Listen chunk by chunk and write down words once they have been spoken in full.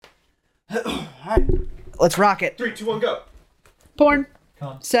All right, let's rock it. 3, 2, 1, go. Porn,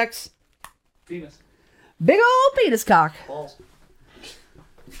 Con. sex, Penis. big old penis cock. Balls.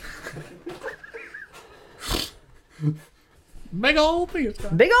 Big old penis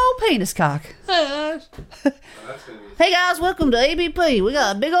cock. Big old penis cock. Hey guys. That's gonna be... Hey guys, welcome to ABP. We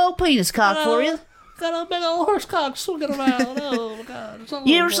got a big old penis cock for you. Got a big old horse cock swinging around. Oh my god. It's all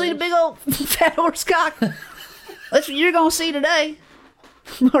You over ever the seen a place. big old fat horse cock? That's what you're gonna see today,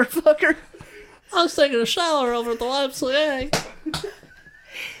 motherfucker. I was taking a shower over at the YMCA.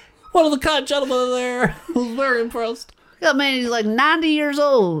 One of the kind gentlemen there was very impressed. That man, he's like 90 years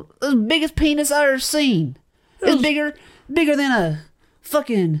old. That's the biggest penis I ever seen. It's bigger than a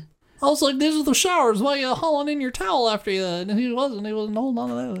fucking. I was like, these are the showers. Why you hauling in your towel after you? And he wasn't holding on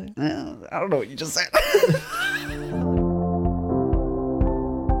to anything. I don't know what you just said.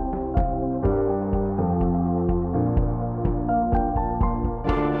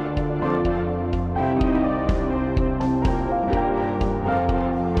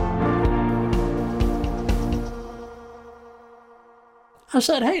 I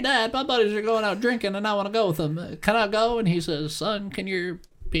said, hey, Dad, my buddies are going out drinking and I want to go with them. Can I go? And he says, son, can your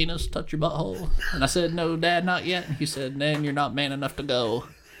penis touch your butthole? And I said, no, Dad, not yet. And he said, then you're not man enough to go.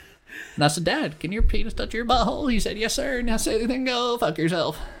 And I said, Dad, can your penis touch your butthole? He said, yes, sir. And I said, then go fuck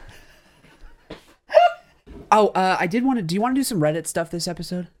yourself. Oh, I did want to. Do you want to do some Reddit stuff this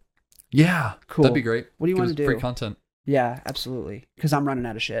episode? Yeah, Cool. That'd be great. What do you Give wanna us do? Free content. Yeah, absolutely. Because I'm running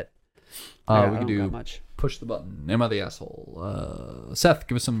out of shit. We I can don't do got much. push the button. Am I the asshole? Seth,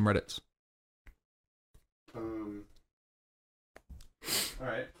 give us some Reddits. All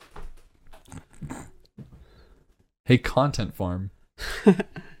right. Hey, Content Farm.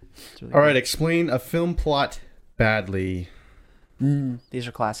 It's really All right, explain a film plot badly. good. These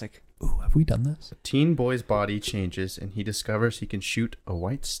are classic. Ooh, have we done this? A teen boy's body changes and he discovers he can shoot a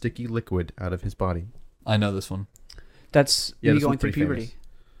white sticky liquid out of his body. I know this one. That's Yeah, me this going one's through pretty puberty. famous.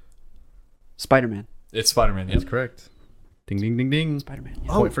 Spider-Man. It's Spider-Man. That's Yep. correct. Ding, ding, ding, ding. Spider-Man.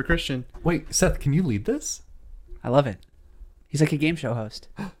 Yeah. Point for Christian. Wait, Seth, can you lead this? I love it. He's like a game show host.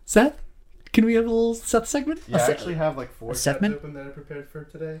 Seth, can we have a little Seth segment? Yeah, I actually have like 4 tabs segment? open that I prepared for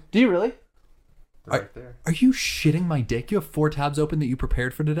today. Do you really? They're right there. Are you shitting my dick? You have 4 tabs open that you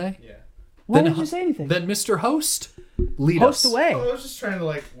prepared for today? Yeah. Why Then didn't you say anything? Then, Mr. Host, lead Host us. away. Oh, I was just trying to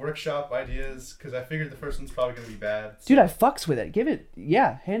like workshop ideas because I figured the first one's probably gonna be bad. Dude, I fucks with it. Give it.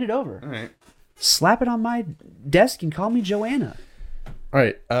 Yeah, hand it over. All right. Slap it on my desk and call me Joanna. All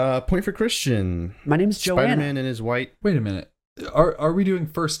right. Point for Christian. My name's Joanna. Spider-Man and his white. Wait a minute. Are we doing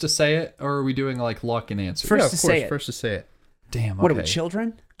first to say it, or are we doing like lock in answers? First Yeah, to of say course. it. First to say it. Damn. Okay. What are we,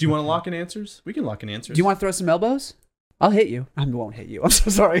 children? Do you want to lock in answers? We can lock in answers. Do you want to throw some elbows? I'll hit you. I won't hit you. I'm so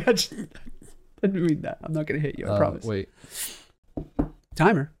sorry. I didn't mean that. I'm not going to hit you. I promise. Wait.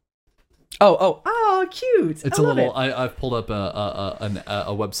 Timer. Oh, cute. It's I a love little. it. I've pulled up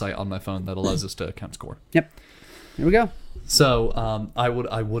a website on my phone that allows us to count score. Yep. Here we go. So I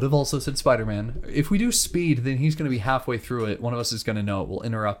would have also said Spider-Man. If we do speed, then he's going to be halfway through it. One of us is going to know it. We'll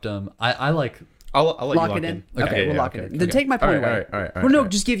interrupt him. I like. I'll let you Lock lock it in. Okay, Okay, we'll yeah, lock okay, it in. Then okay. take my point All right, away. all right, all right, Well, no, all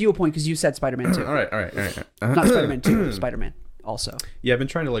right. just give you a point because you said Spider-Man too. All right. Not Spider-Man 2, Spider-Man also. Yeah, I've been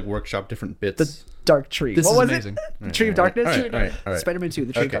trying to like workshop different bits. The Dark Tree. This what is was amazing. it? Tree of Darkness? All right. Spider-Man 2,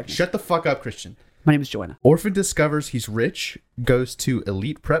 the Tree of Okay, Darkness. shut the fuck up, Christian. My name is Joanna. Orphan discovers he's rich, goes to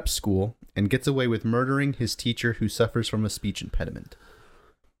elite prep school, and gets away with murdering his teacher who suffers from a speech impediment.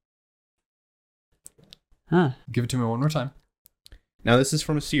 Huh. Give it to me one more time. Now, this is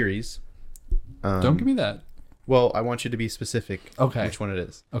from a series. Don't give me that. Well, I want you to be specific. Okay. Which one it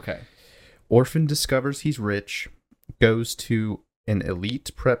is? Okay. Orphan discovers he's rich, goes to an elite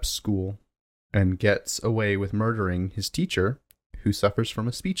prep school, and gets away with murdering his teacher who suffers from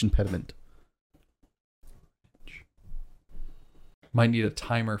a speech impediment. Might need a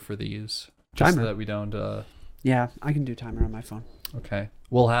timer for these. Just Timer? so that we don't. Yeah, I can do timer on my phone. Okay.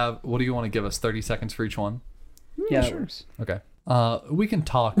 We'll have. What do you want to give us? 30 seconds for each one. Yeah, sure. that works. Okay. We can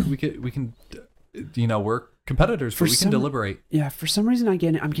talk. We can. You know, we're competitors, For but we can some- deliberate. Yeah, for some reason I'm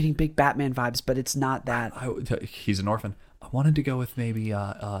getting big Batman vibes, but it's not that. He's an orphan. I wanted to go with maybe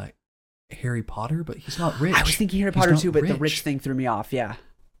Harry Potter, but he's not rich. I was thinking Harry He's Potter not too, but the rich thing threw me off. Yeah,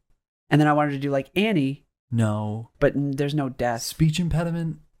 and then I wanted to do like Annie, No. but there's no death. Speech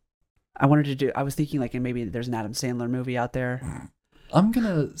impediment. I was thinking like maybe there's an Adam Sandler movie out there. I'm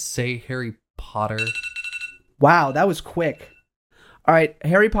gonna say Harry Potter. Wow, that was quick. All right,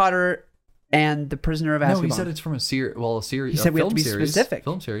 Harry Potter and the Prisoner of Azkaban. No, he said it's from a series. Well, a series. He said a we have film to be series, specific.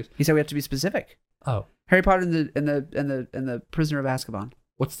 Film series. He said we have to be specific. Oh, Harry Potter and the Prisoner of Azkaban.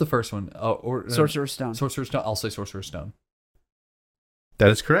 what's the first one? Oh, or Sorcerer's Stone. Sorcerer's Stone. I'll say Sorcerer's Stone. That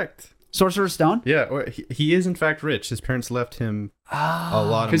is correct. Sorcerer's Stone? Yeah, or he is in fact rich. His parents left him a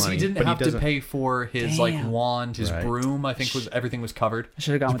lot of Because money. he didn't but have to doesn't- pay for his like Damn. wand, his Right. broom. I think everything was covered. I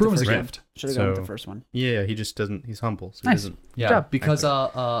should have gone His with broom the was a first one. gift. Should have gone with So- the first one. Yeah, he just doesn't. He's humble. So Nice. he doesn't. Yeah, job. because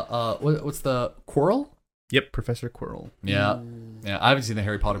what's the Quirrell? Yep, Professor Quirrell. Yeah, yeah. I haven't seen the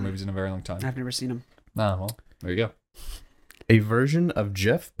Harry Potter movies in a very long time. I've never seen him. Oh well, there you go. A version of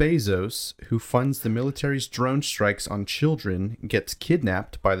Jeff Bezos, who funds the military's drone strikes on children, gets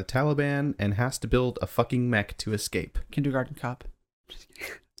kidnapped by the Taliban and has to build a fucking mech to escape. Kindergarten Cop.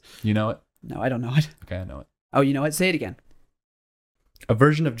 You know it? No, I don't know it. Okay, I know it. Oh, you know what? Say it again. A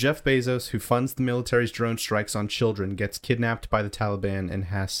version of Jeff Bezos, who funds the military's drone strikes on children, gets kidnapped by the Taliban and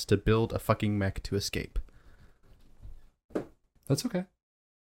has to build a fucking mech to escape. That's okay.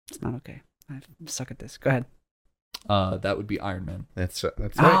 It's not okay. I suck at this. Go ahead. That would be Iron Man. That's right.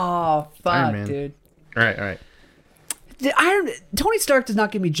 Oh, fuck, Iron Man. dude. All right. Tony Stark does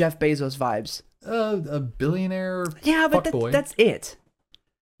not give me Jeff Bezos vibes. A billionaire. Yeah, but fuckboy. that's it.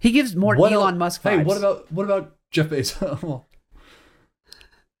 He gives more What Elon el- Musk vibes. Hey, what about Jeff Bezos?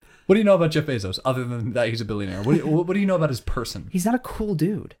 What do you know about Jeff Bezos other than that he's a billionaire? What do you know about his person? He's not a cool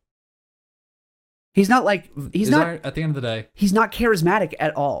dude. He's not like At the end of the day. he's not charismatic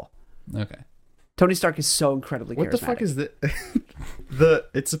at all. Okay. Tony Stark is so incredibly What charismatic. the fuck is that?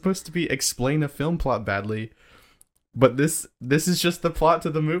 It's supposed to be explain a film plot badly, but this is just the plot to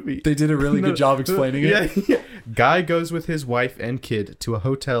the movie. They did a really good job explaining it. Yeah. Guy goes with his wife and kid to a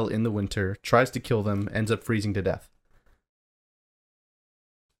hotel in the winter, tries to kill them, ends up freezing to death.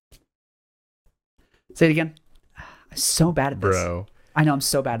 Say it again. I'm so bad at this. Bro. I know I'm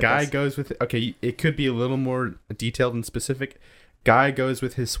so bad at Guy this. goes with, okay, it could be a little more detailed and specific. Guy goes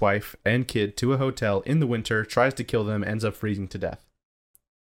with his wife and kid to a hotel in the winter, tries to kill them, ends up freezing to death.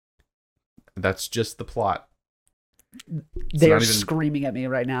 That's just the plot. They're not even- screaming at me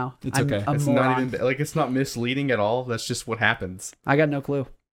right now. It's I'm okay. a It's moron. not even, like, it's not misleading at all. That's just what happens. I got no clue.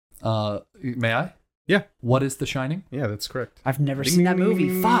 May I? Yeah. What is The Shining? Yeah, that's correct. I've never Ding, seen that ding, movie.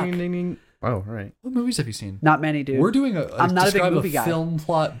 ding, Fuck. ding, ding, ding. Oh, all right. What movies have you seen? Not many, dude. We're doing I'm not a big describe movie guy. film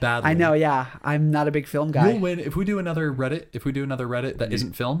plot badly. I know, yeah. I'm not a big film guy. You'll win if we do another Reddit. If we do another Reddit that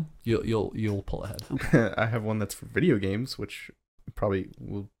isn't film, you'll pull ahead. I have one that's for video games, which probably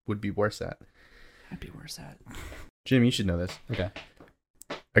would be worse at. I'd be worse at. Jim, you should know this. Okay.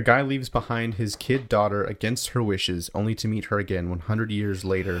 A guy leaves behind his kid daughter against her wishes, only to meet her again 100 years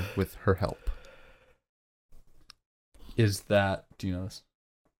later with her help. Is that? Do you know this?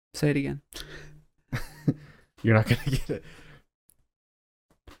 Say it again. You're not gonna get it.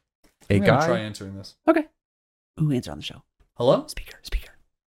 A I'm gonna guy. try answering this. Okay. Ooh, answer on the show. Hello? Speaker.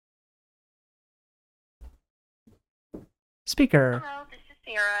 Speaker. Hello, this is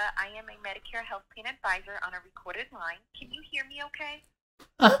Sarah. I am a Medicare Health Plan Advisor on a recorded line. Can you hear me okay?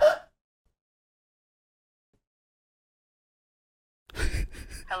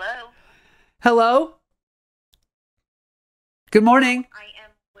 Hello? Hello? Good morning. I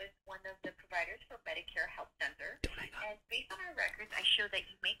am with one of the providers for Medicare Health Center. And based on our records, I show that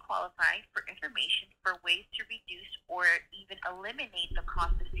you may qualify for information for ways to reduce or even eliminate the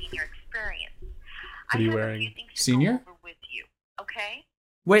cost of senior experience. What are you I have wearing? a few things to Senior? go over with you, okay?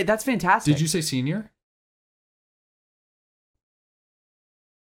 Wait, that's fantastic. Did you say senior?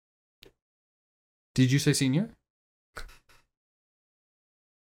 Did you say senior?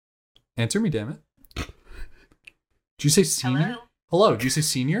 Answer me, damn it. Did you say senior? Hello, did you say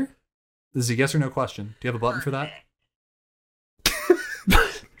senior? This is a yes or no question. Do you have a button for that? Did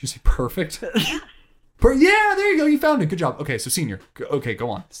you say perfect? Yeah, there you go. You found it. Good job. Okay, so senior. Okay, go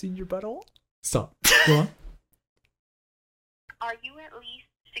on. Senior butthole? Stop. Go on. Are you at least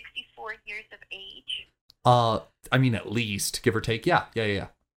 64 years of age? I mean, at least, give or take. Yeah.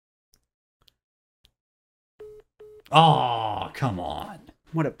 Oh, come on.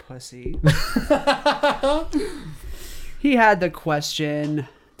 What a pussy. He had the question.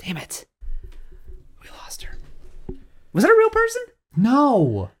 Damn it. We lost her. Was that a real person?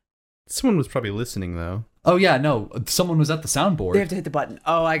 No. Someone was probably listening though. Oh yeah, no. Someone was at the soundboard. They have to hit the button.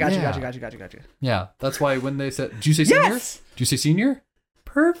 Oh, I got Yeah. you. Yeah, that's why when they said, "Did you say senior? Yes! Did you say senior?"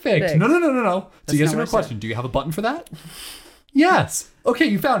 Perfect. Thanks. No. It's That's a yes not or what no I said. question. Do you have a button for that? Yes. Okay,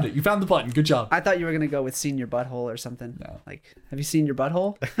 you found it. You found the button. Good job. I thought you were going to go with senior butthole or something. No. Like, have you seen your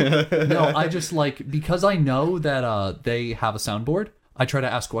butthole? No, I just like because I know that they have a soundboard. I try to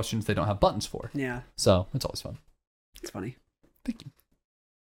ask questions they don't have buttons for. Yeah, So it's always fun. it's funny. Thank you.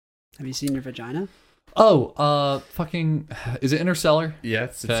 Have you seen your vagina? Oh, fucking, is it Interstellar?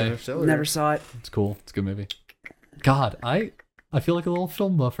 Yes, it's Okay. Interstellar. Never saw it. It's cool. It's a good movie. God, I feel like a little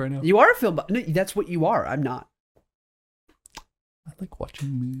film buff right now. You are a film buff. No, that's what you are. I'm not. I like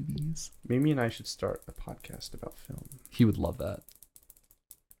watching movies. Mimi and I should start a podcast about film. He would love that.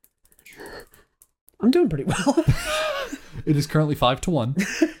 I'm doing pretty well. It is currently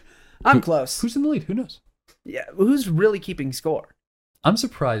 5-1. I'm close. Who's in the lead? Who knows? Yeah, who's really keeping score? I'm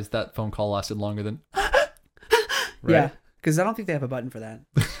surprised that phone call lasted longer than. Right? Yeah, because I don't think they have a button for that.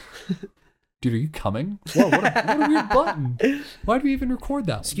 Dude, are you coming? Whoa, what a weird button. Why do we even record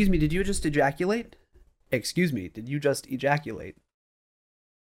that one? Excuse me, did you just ejaculate? Excuse me, did you just ejaculate?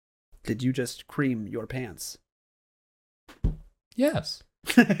 Did you just cream your pants? Yes.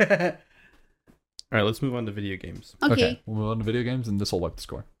 All right, let's move on to video games. Okay. We'll move on to video games and this will wipe the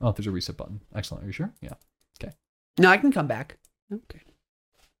score. Oh, there's a reset button. Excellent. Are you sure? Yeah. Okay. No, I can come back. Okay.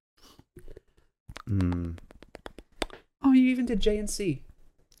 Oh, you even did J and C.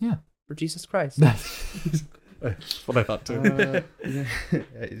 Yeah. For Jesus Christ. That's what I thought too.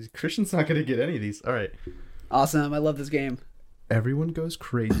 Christian's not going to get any of these. All right. Awesome. I love this game. Everyone goes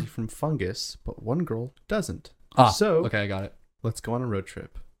crazy from fungus, but one girl doesn't. So, okay, I got it. Let's go on a road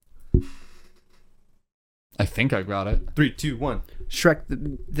trip. I think I got it. 3, 2, 1. Shrek,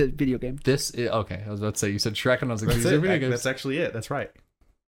 the video game. This is, okay, I was about to say, you said Shrek and I was like, That's these are video it. games. That's actually it. That's right.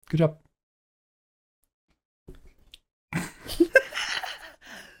 Good job.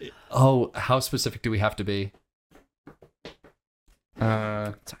 Oh, how specific do we have to be?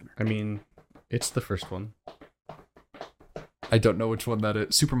 I mean, it's the first one. I don't know which one that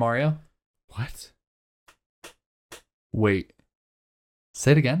is. Super Mario? What? Wait.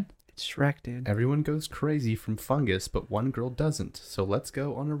 Say it again? It's Shrek, dude. Everyone goes crazy from fungus, but one girl doesn't. So let's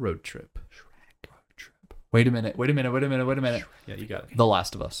go on a road trip. Shrek. Road trip. Wait a minute. Yeah, you got it. The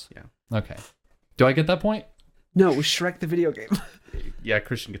Last of Us. Yeah. Okay. Do I get that point? No, it was Shrek the video game. Yeah,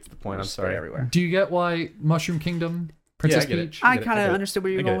 Christian gets the point. I'm sorry. Everywhere. Do you get why Mushroom Kingdom, Princess I get it. Peach? I get it, kind I of get it. understood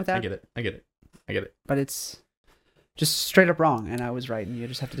where you were I going get with it. that. I get it. But it's just straight up wrong, and I was right, and you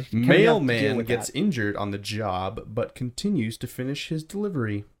just have to. Mailman gets injured on the job, but continues to finish his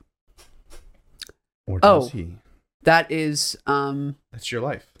delivery. Or does he? That is That's your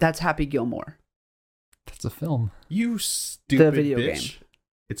life. that's Happy Gilmore. That's a film. You stupid video bitch. game.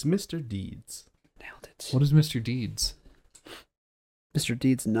 It's Mr. Deeds. Nailed it. What is Mr. Deeds? Mr.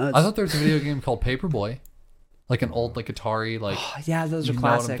 Deeds nuts. I thought there was a video game called Paperboy. Like an old, like Atari, like... Oh, yeah, those are You know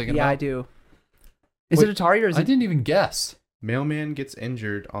what I'm classic. thinking Yeah, I about? do. Is Wait, it Atari or is I it? didn't even guess. Mailman gets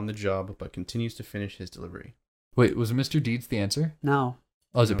injured on the job, but continues to finish his delivery. Wait, was Mr. Deeds the answer? No,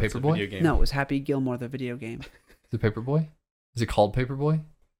 Oh, is it No, it's a Paperboy? video game. no, it was Happy Gilmore the video game. Is it Paperboy? Is it called Paperboy?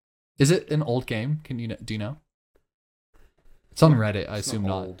 Is it an old game? Do you know? It's on Reddit. I It's assume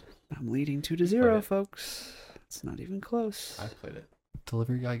not. old. I'm leading 2-0, Played it. folks. It's not even close. I've played it.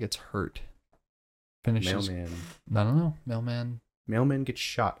 Delivery guy gets hurt. Finishes. Mailman. I don't know. Mailman. Mailman gets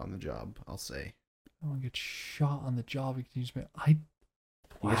shot on the job, I'll say. Someone gets shot on the job. He gets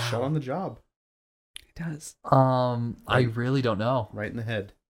shot on the job. It does. I really don't know. Right in the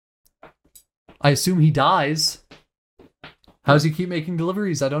head. I assume he dies. How does he keep making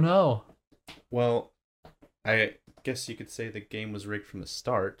deliveries? I don't know. Well, I guess you could say the game was rigged from the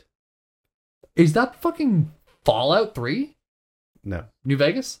start. Is that fucking Fallout 3? No. New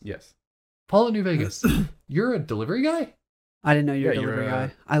Vegas? Yes. Fallout New Vegas. You're a delivery guy? I didn't know you were a Yeah, you're delivery a-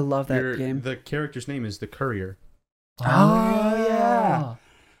 guy. I love that game. The character's name is the Courier. Oh, yeah.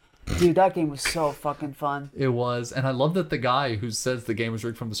 Dude, that game was so fucking fun. It was. And I love that the guy who says the game was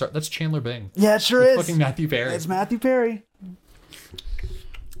rigged from the start, that's Chandler Bing. Yeah, it sure It's is. fucking Matthew Perry. It's Matthew Perry.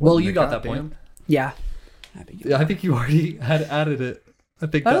 Well, you got that point. Yeah. Happy Gilmore. Yeah, I think you already had added it. I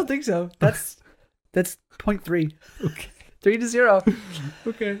think I don't think so. That's 0.3. Okay. 3-0.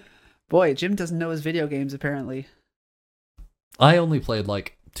 Okay. Boy, Jim doesn't know his video games apparently. I only played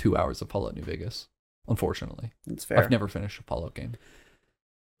like 2 hours of Fallout New Vegas, unfortunately. That's fair. I've never finished a Fallout game.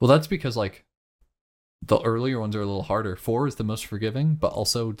 Well, that's because like the earlier ones are a little harder. 4 is the most forgiving, but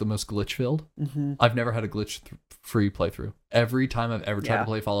also the most glitch filled. Mm-hmm. I've never had a glitch free playthrough. Every time I've ever tried Yeah. to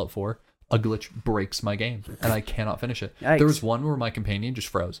play Fallout 4, a glitch breaks my game and I cannot finish it. Yikes. There was one where my companion just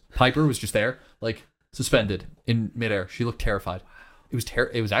froze. Piper was just there, like suspended in midair. She looked terrified. It was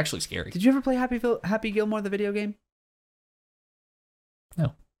it was actually scary. Did you ever play Happy Gilmore the video game?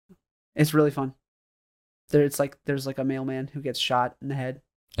 No. It's really fun. There's like a mailman who gets shot in the head.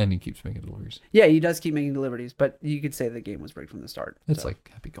 And he keeps making deliveries. Yeah, he does keep making deliveries, but you could say the game was rigged from the start. It's so. like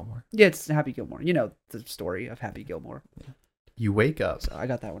Happy Gilmore. Yeah, it's Happy Gilmore. You know the story of Happy Gilmore. You wake up. So I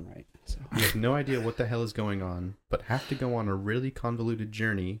got that one right. So You have no idea what the hell is going on, but have to go on a really convoluted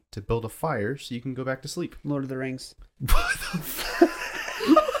journey to build a fire so you can go back to sleep. Lord of the Rings.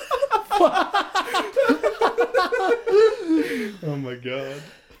 Oh my god.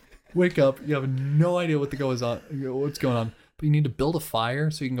 Wake up, you have no idea what's going on. but you need to build a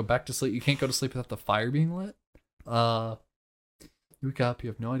fire so you can go back to sleep. You can't go to sleep without the fire being lit. You wake up, you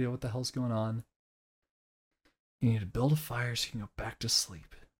have no idea what the hell's going on. You need to build a fire so you can go back to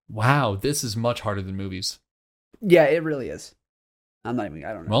sleep. Wow, this is much harder than movies. Yeah, it really is. I don't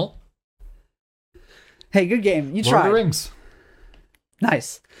know. Well, Hey, good game. You Lord of tried. the Rings.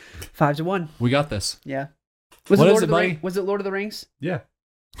 Nice. 5-1. We got this. Yeah. What Lord is of it, the buddy? Was it Lord of the Rings? Yeah.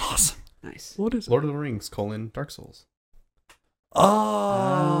 Awesome. Nice. What is it? Lord of the Rings, Dark Souls.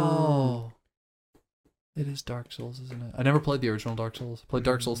 Oh. It is Dark Souls, isn't it? I never played the original Dark Souls. Played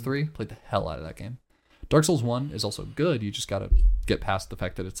Dark Souls 3. Played the hell out of that game. Dark Souls 1 is also good. You just got to get past the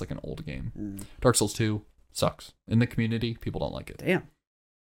fact that it's like an old game. Dark Souls 2 sucks. In the community, people don't like it. Damn.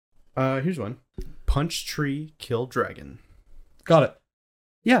 Here's one. Punch Tree, Kill Dragon. Got it.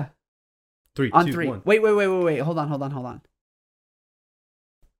 Yeah. 3, On 2, 3. 1. Wait. Hold on.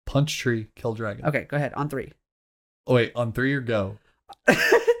 Punch Tree, Kill Dragon. Okay, go ahead. On 3. Oh, wait. On 3 or go?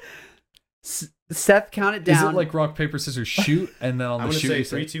 Seth, count it down. Is it like rock, paper, scissors, shoot? And then on I'm the going to shoot,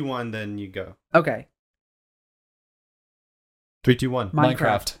 say you 3, 2, 1, then you go. Okay. 3, 2, 1.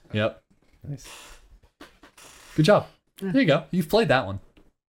 Minecraft. Yep. Nice. Good job. Yeah. There you go. You've played that one.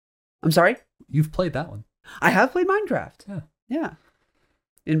 I'm sorry? You've played that one. I have played Minecraft. Yeah. Yeah.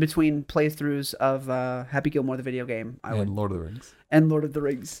 In between playthroughs of Happy Gilmore, the video game, And Lord of the Rings. and Lord of the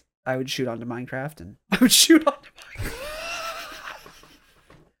Rings, I would shoot onto Minecraft, and I would shoot onto Minecraft.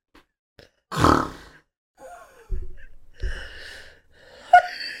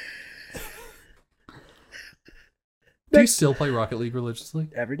 Do you still play Rocket League religiously?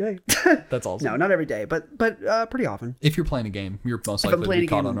 Every day. That's awesome. No, not every day, but pretty often. If you're playing a game, you're most If I'm likely to playing be a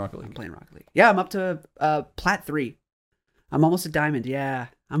caught game, on Rocket I'm League. playing Rocket League. Yeah, I'm up to Plat 3. I'm almost a diamond. Yeah,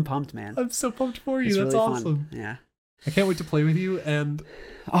 I'm pumped, man. I'm so pumped for you. It's That's really awesome. fun. Yeah. I can't wait to play with you and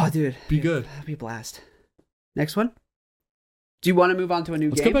Oh, dude. be good. That'd be a blast. Next one? Do you want to move on to a new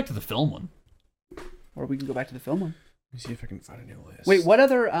Let's game? go back to the film one. Or we can go back to the film one. Let me see if I can find a new list. Wait, what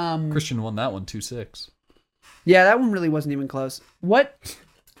other Christian won that one 2-6. Yeah, that one really wasn't even close. What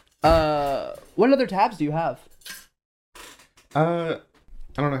other tabs do you have? I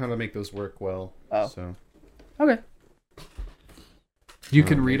don't know how to make those work well. Oh. So Okay. You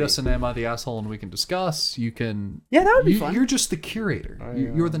can read maybe. us an Am I the Asshole and we can discuss. You can. Yeah, that would be fun. You're just the curator.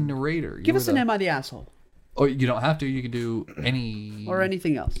 You're the narrator. Give us You're an the- Am I the Asshole? Oh, you don't have to. You can do any. Or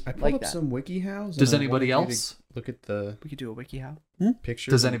anything else I pulled like up that. some WikiHows. Does and I anybody wanted you to else? Look at the We could do a WikiHow.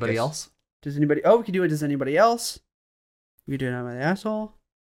 pictures. Does and anybody guess- else? Does anybody... Oh, we could do a Does Anybody Else? We could do an Am I the Asshole?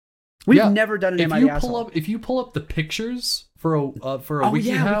 We've Yeah. never done an If Am I you the pull Asshole. up, if you pull up the pictures for a Oh, WikiHow, yeah, we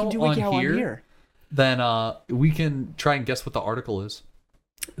can do WikiHow on on here, here. then we can try and guess what the article is.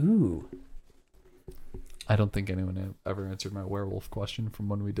 Ooh. I don't think anyone ever answered my werewolf question from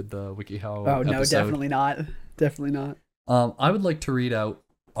when we did the WikiHow Oh, no, episode. definitely not. Definitely not. I would like to read out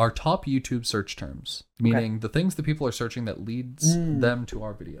our top YouTube search terms, meaning the things that people are searching that leads them to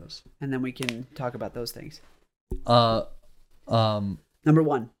our videos. And then we can talk about those things. Number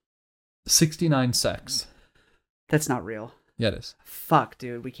 1. 69 sex. That's not real. Yeah, it is. Fuck,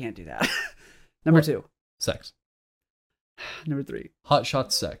 dude. We can't do that. Number 2. Sex. Number 3. Hot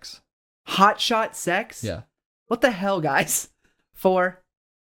shot sex. Hot shot sex? Yeah. What the hell, guys? 4.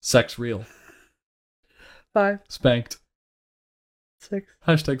 Sex real. 5. Spanked. 6.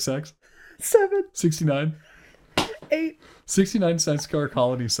 Hashtag sex. 7. 69. 8. 69 sex car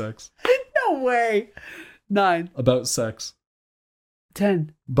colony sex. No way. 9. About sex.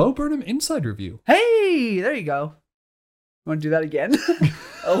 10. Bo Burnham inside review. Hey, there you go. Want to do that again?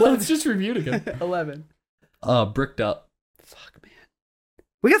 Let's just review it again. 11. Bricked up. Fuck, man.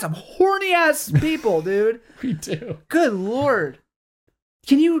 We got some horny ass people, dude. We do. Good lord.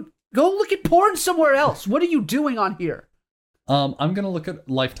 Can you go look at porn somewhere else? What are you doing on here? I'm gonna look at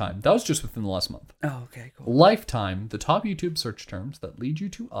Lifetime. That was just within the last month. Oh, okay, cool. Lifetime, the top YouTube search terms that lead you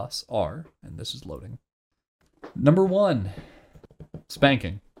to us are, and this is loading. Number 1,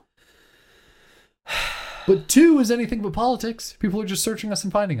 spanking. But 2 is anything but politics. People are just searching us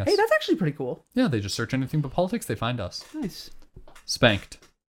and finding us. Hey, that's actually pretty cool. Yeah, they just search anything but politics, they find us. Nice. Spanked.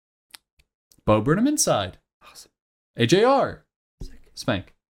 Bo Burnham inside. Awesome. AJR. Sick.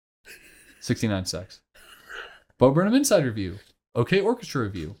 Spank. 69 sex. Bo Burnham inside review. OK Orchestra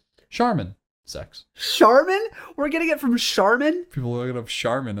review. Charmin. Sex. Charmin? We're getting it from Charmin? People are looking up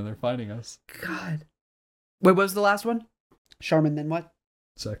Charmin and they're finding us. God. Wait, what was the last one? Charmin, then what?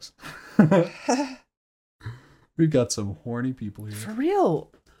 Sex. We've got some horny people here. For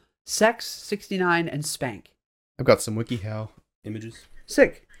real. Sex, 69, and spank. I've got some WikiHow images.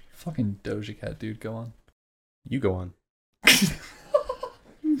 Sick. Fucking Doja Cat, dude. Go on. You go on.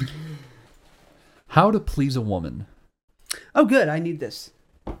 How to please a woman. Oh, good. I need this.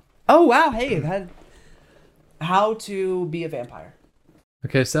 Oh, wow. Hey, how to be a vampire.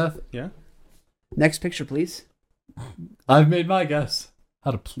 Okay, Seth. Yeah. Next picture, please. I've made my guess.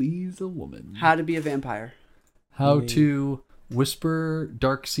 How to please a woman. How to be a vampire. How to whisper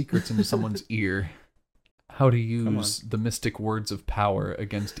dark secrets into someone's ear. How to use the mystic words of power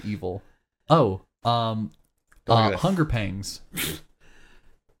against evil. Oh, hunger pangs.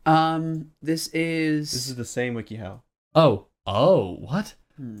 This is... This is the same WikiHow. Oh, what?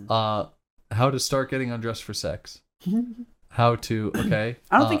 How to start getting undressed for sex. How to, okay.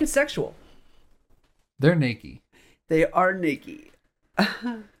 I don't think it's sexual. They're naked. They are naked.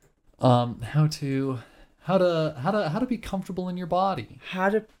 How to be comfortable in your body.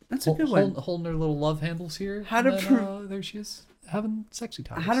 That's a good one. Holding her little love handles here. How to there she is, having sexy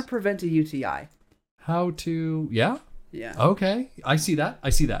times. How to prevent a UTI. How to, yeah? Yeah. Okay, I see that.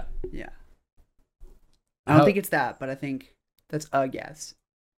 Yeah. I don't think it's that, but I think that's a guess.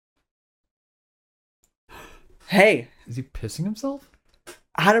 Hey. Is he pissing himself?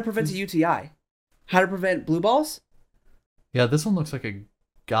 How to prevent a UTI. How to prevent blue balls? Yeah, this one looks like a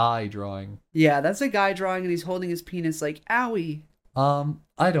guy drawing. Yeah, that's a guy drawing and he's holding his penis like, owie.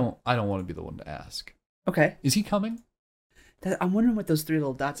 I don't want to be the one to ask. Okay. Is he coming? I'm wondering what those three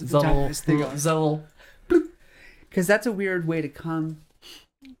little dots at Is the that top of his thing are. is that a little... Because that's a weird way to come.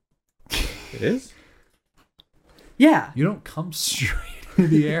 It is? Yeah. You don't come straight in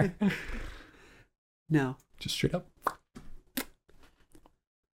the air. No. Just straight up.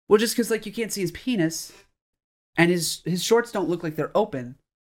 Well, just because like you can't see his penis, and his shorts don't look like they're open.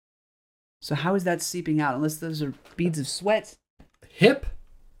 So how is that seeping out? Unless those are beads of sweat. Hip?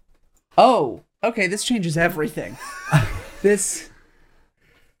 Oh, okay. This changes everything. This.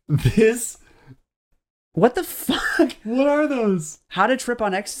 What the fuck? What are those? How to trip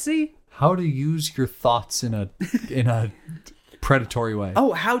on ecstasy? How to use your thoughts in a predatory way.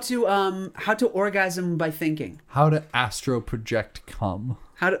 Oh, how to orgasm by thinking. How to astro project cum.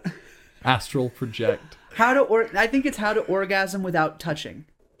 How to Astral project. I think it's how to orgasm without touching.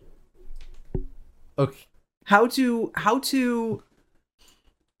 Okay. How to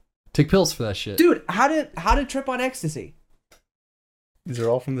Take pills for that shit. Dude, how to trip on ecstasy? These are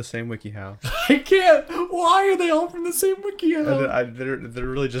all from the same WikiHow. I can't. Why are they all from the same WikiHow? They're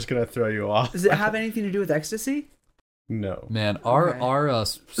really just gonna throw you off. Does it have anything to do with ecstasy? No. Man, our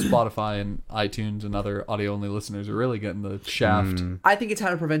Spotify and iTunes and other audio-only listeners are really getting the shaft. I think it's how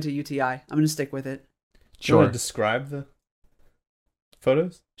to prevent a UTI. I'm going to stick with it. Do you want to describe the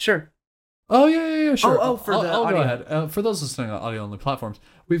photos? Sure. Oh, yeah, sure. Oh, for the I'll go audio. ahead. For those listening on audio-only platforms,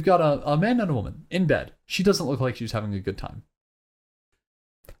 we've got a man and a woman in bed. She doesn't look like she's having a good time.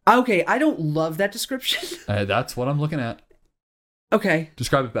 Okay, I don't love that description. That's what I'm looking at. Okay,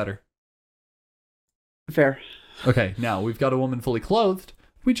 Describe it better. fair. Okay, now we've got a woman fully clothed.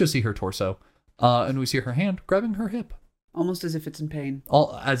 We just see her torso. And we see her hand grabbing her hip. Almost as if it's in pain.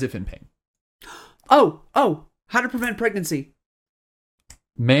 All as if in pain. Oh, how to prevent pregnancy.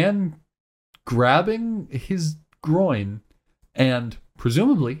 Man grabbing his groin and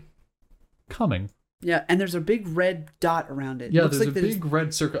presumably coming. Yeah, and there's a big red dot around it. Yeah, Looks there's like a big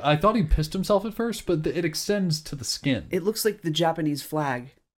red circle. I thought he pissed himself at first, but it extends to the skin. It looks like the Japanese flag.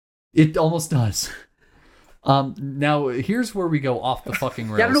 It almost does. Now, here's where we go off the fucking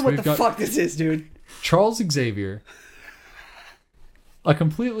rails. Yeah, I don't know what We've the got fuck this is, dude. Charles Xavier, a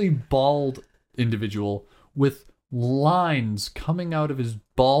completely bald individual with lines coming out of his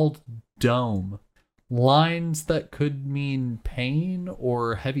bald dome. Lines that could mean pain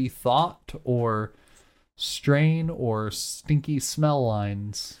or heavy thought or strain or stinky smell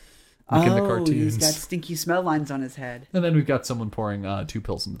lines. Like in the cartoons. He's got stinky smell lines on his head. And then we've got someone pouring 2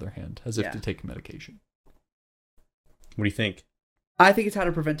 pills into their hand as if Yeah. to take medication. What do you think, I think it's how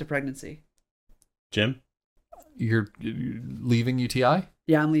to prevent a pregnancy. Jim? You're leaving UTI?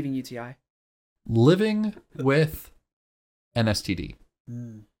 Yeah, I'm leaving UTI. Living with an STD.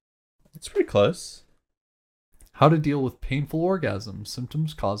 It's pretty close. How to deal with painful orgasms,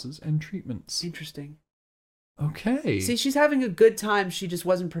 symptoms, causes, and treatments. Interesting. Okay. See, she's having a good time. She just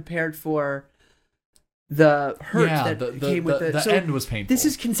wasn't prepared for the hurt that came with it. The So end was painful. this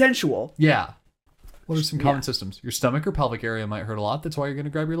is consensual. Yeah. What are some common Yeah. systems? Your stomach or pelvic area might hurt a lot. That's why you're going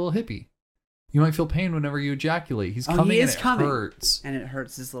to grab your little hippie. You might feel pain whenever you ejaculate. He's coming he and is it coming. hurts. And it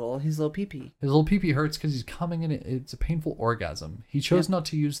hurts his little pee-pee. His little pee-pee hurts because he's coming and it's a painful orgasm. He chose not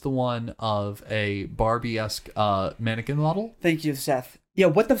to use the one of a Barbie-esque mannequin model. Thank you, Seth. Yeah,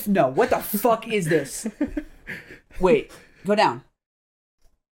 what the fuck is this? Wait, go down.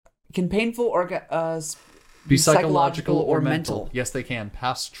 Can painful Be psychological or mental. Yes, they can.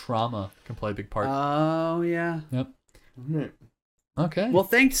 Past trauma can play a big part. Oh, yeah. Yep. Okay. Well,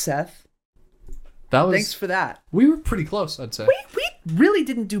 thanks, Seth. that was Thanks for that. we were pretty close, I'd say. We really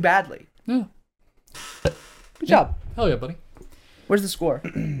didn't do badly. Yeah. Good job. Hell yeah, buddy. Where's the score?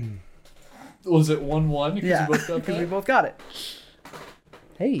 Was it 1-1? Yeah, because we both got it.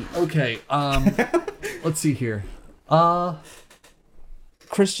 Hey, Okay. Let's see here.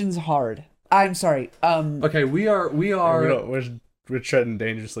 Christian's hard. I'm sorry. Okay, We're treading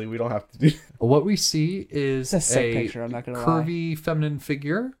dangerously. We don't have to do. what we see is It's a sick picture, I'm not gonna lie. curvy feminine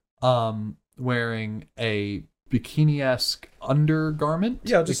figure wearing a bikini-esque undergarment.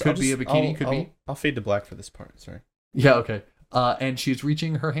 Yeah, it could be a bikini, could be. I'll fade to black for this part. Sorry. Yeah, okay. And she's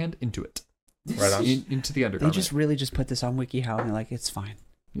reaching her hand into it. Right on. Into the They undergarment. just put this on WikiHow and they're like, it's fine.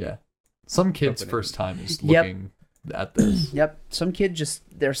 Yeah. Some kid's Open it. first time is Yep. looking at this. Yep. Some kid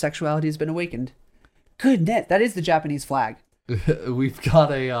their sexuality has been awakened. Good net. That is the Japanese flag. We've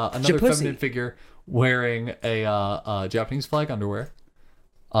got another Japussy. feminine figure wearing a Japanese flag underwear.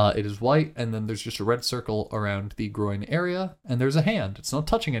 It is white, and then there's just a red circle around the groin area, and there's a hand. It's not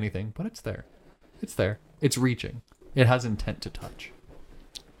touching anything, but it's there. It's there. It's reaching. It has intent to touch.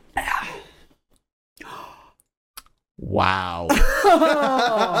 Wow.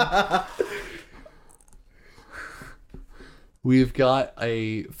 We've got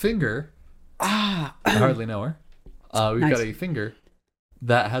a finger. I hardly know her. We've Nice. got a finger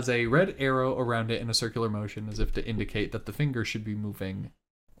that has a red arrow around it in a circular motion as if to indicate that the finger should be moving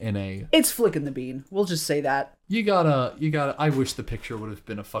in a... It's flicking the bean. We'll just say that. You gotta, I wish the picture would have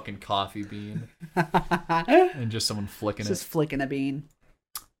been a fucking coffee bean and just someone flicking It's just flicking a bean.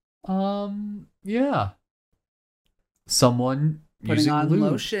 it. Yeah. Someone Putting using on lube.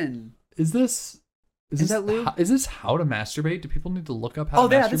 lotion. Is this that lube? Is this how to masturbate? Do people need to look up how Oh,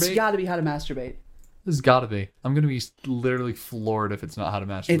 to yeah, masturbate? this has got to be how to masturbate. This has got to be. I'm gonna be literally floored if it's not how to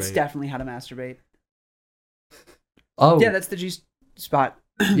masturbate. It's definitely how to masturbate. Oh, Yeah, that's the G spot.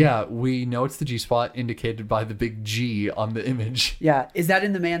 yeah. We know it's the G spot indicated by the big G on the image. Yeah, is that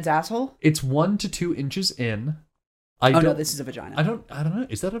in the man's asshole? It's 1 to 2 inches in. Oh no, this is a vagina. I don't know.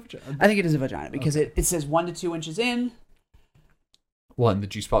 Is that a vagina? I think it is a vagina because it says 1 to 2 inches in. Well, and the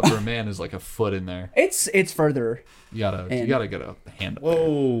G spot for a man is like a foot in there. It's further. You gotta And- get a hand up there.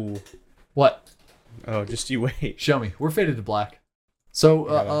 Whoa. What? Oh, just you wait. Show me. We're faded to black.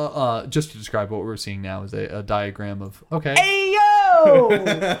 So, just to describe what we're seeing now is a diagram of Hey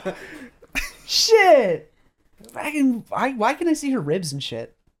yo! Shit! Why can I see her ribs and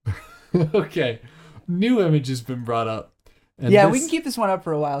shit? okay, new image has been brought up. And Yeah, this, we can keep this one up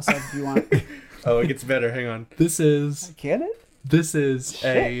for a while, Seth, if you want. Oh, it gets better. Hang on. This is Can it?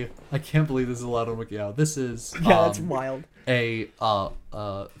 a. I can't believe this is allowed on WikiHow. This is Yeah, that's wild.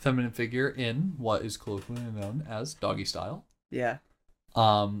 a feminine figure in what is colloquially known as doggy style. Yeah.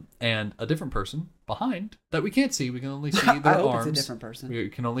 And a different person behind that we can't see. We can only see I their hope arms. it's a different person. We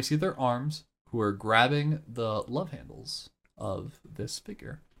can only see their arms who are grabbing the love handles of this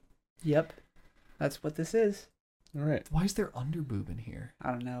figure. Yep. That's what this is. All right. Why is there underboob in here?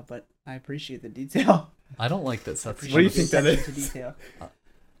 I don't know, but I appreciate the detail. I don't like that. That's What do you think that Attention is? to detail.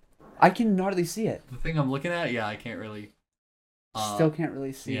 I can hardly see it. the thing I'm looking at. Yeah, I can't really. Still can't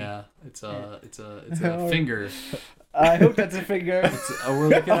really see. Yeah, it's a Oh. finger. I hope that's a finger. We're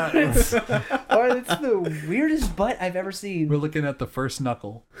looking at Or it's the weirdest butt I've ever we're seen. looking at the first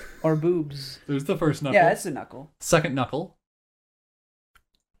knuckle. Or boobs. There's the first knuckle. Yeah, it's a knuckle. Second knuckle.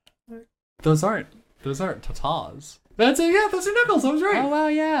 Those aren't tatas. That's it. Yeah, those are knuckles. I was right. Oh wow,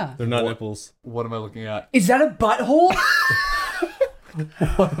 yeah. They're not What? nipples. What am I looking at? Is that a butthole?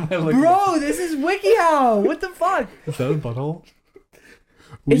 What am I looking at? Bro, this is WikiHow. What the fuck? Is that a butthole?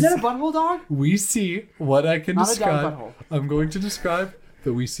 Is that a butthole dog? We see what I can Not a dog describe. butthole. I'm going to describe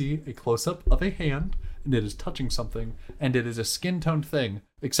that we see a close up of a hand, and it is touching something, and it is a skin toned thing,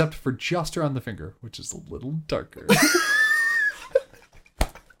 except for just around the finger, which is a little darker.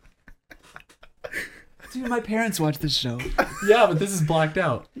 Dude, my parents watch this show. Yeah, but this is blacked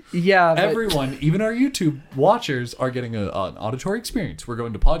out. Yeah, but Everyone, even our YouTube watchers, are getting an auditory experience. We're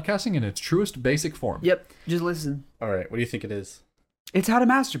going to podcasting in its truest basic form. Yep, just listen. All right. What do you think it is? It's how to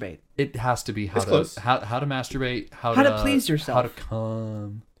masturbate. It has to be how It's to close. how to masturbate, how to please yourself. how to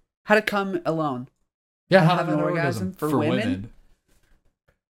come. How to come alone. Yeah, how Have to an have an orgasm orgasm for women?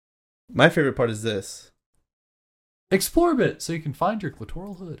 My favorite part is this. Explore a bit so you can find your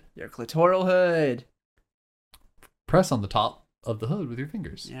clitoral hood. Your clitoral hood. Press on the top of the hood with your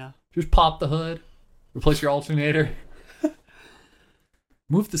fingers. Yeah. Just pop the hood. Replace your alternator.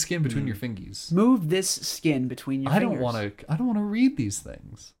 Move the skin between your fingies. Move this skin between your I fingers. don't want to read these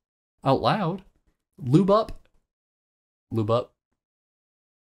things out loud. Lube up. Lube up.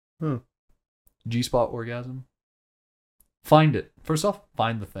 Hmm. G-spot orgasm. Find it. First off,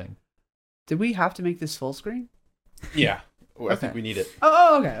 find the thing. Did we have to make this full screen? Yeah. I Okay. think we need it.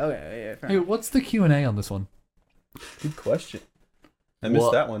 Oh, okay. Yeah, fair Hey, enough. what's the Q&A on this one? Good question. I missed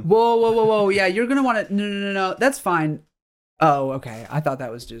What? that one. Whoa. Yeah, you're going to want to... No. That's fine. Oh, okay. I thought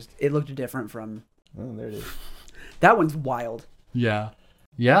that was just... It looked different from... Oh, there it is. That one's wild. Yeah.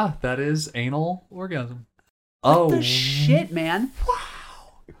 Yeah, that is anal orgasm. What the shit, man?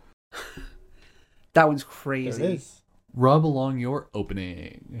 Wow. That one's There crazy. it is. Rub along your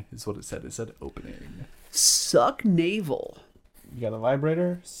opening is what it said. It said opening. Suck navel. You got a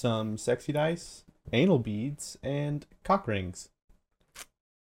vibrator, some sexy dice, anal beads, and cock rings.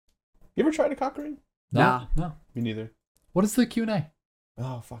 You ever tried a cock ring? Nah. No. Me neither. What is the Q&A?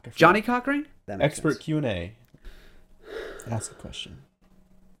 Oh, fuck. I forgot. Johnny Cochran? That makes Expert sense. Q&A. Ask a question.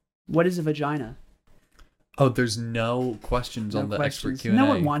 What is a vagina? Oh, there's no questions No on the questions. expert Q&A. No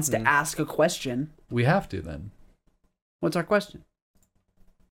one wants to ask a question. We have to then. What's our question?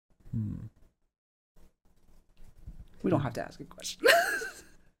 Hmm. We don't have to ask a question.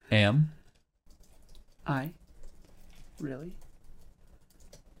 Am I? Really?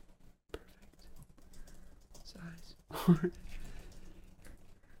 Perfect size.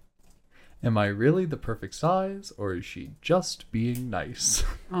 Am I really the perfect size, or is she just being nice?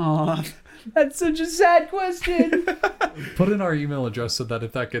 Aw, that's such a sad question. Put in our email address so that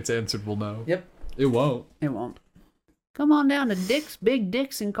if that gets answered, we'll know. Yep. It won't. It won't. Come on down to Dick's Big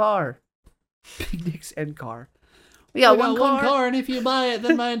Dicks and Car. Big Dicks and Car. We got, one car. and if you buy it,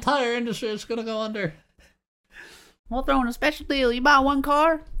 then my entire industry is gonna go under. We'll throw in a special deal. You buy one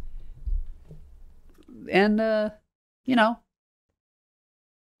car, and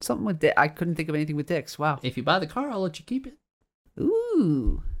something with I couldn't think of anything with dicks. Wow. If you buy the car, I'll let you keep it.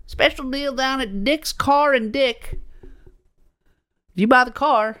 Ooh, special deal down at Dick's Car and Dick. If you buy the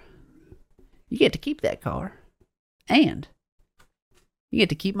car, you get to keep that car, and you get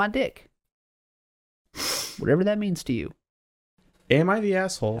to keep my dick. Whatever that means to you. Am I the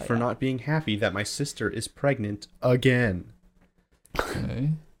asshole for not being happy that my sister is pregnant again?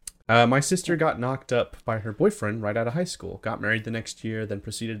 Okay. My sister got knocked up by her boyfriend right out of high school, got married the next year, then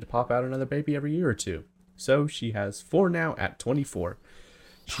proceeded to pop out another baby every year or two. So she has 4 now at 24.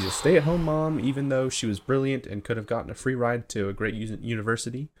 She's a stay-at-home mom, even though she was brilliant and could have gotten a free ride to a great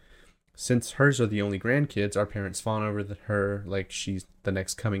university. Since hers are the only grandkids, our parents fawn over her like she's the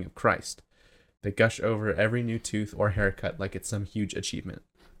next coming of Christ. They gush over every new tooth or haircut like it's some huge achievement.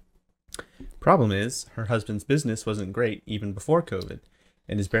 Problem is, her husband's business wasn't great even before COVID,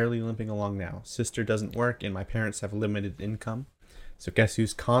 and is barely limping along now. Sister doesn't work, and my parents have limited income. So guess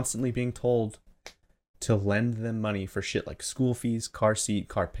who's constantly being told to lend them money for shit like school fees, car seat,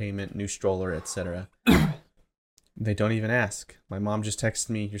 car payment, new stroller, etc. They don't even ask. My mom just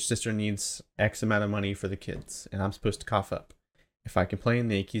texted me, your sister needs X amount of money for the kids, and I'm supposed to cough up. If I complain,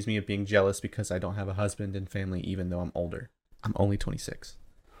 they accuse me of being jealous because I don't have a husband and family even though I'm older. I'm only 26.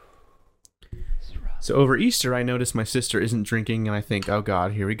 So over Easter, I notice my sister isn't drinking, and I think, oh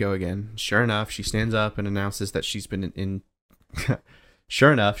God, here we go again. Sure enough, she stands up and announces that she's been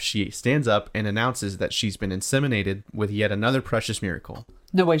inseminated with yet another precious miracle.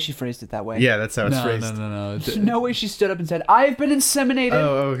 No way she phrased it that way. Yeah, that's how it's phrased. No. No way she stood up and said, I've been inseminated.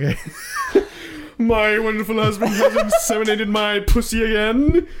 Oh, okay. My wonderful husband has inseminated my pussy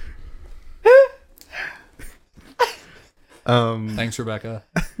again. Thanks, Rebecca.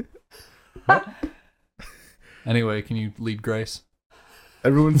 Anyway, can you lead Grace?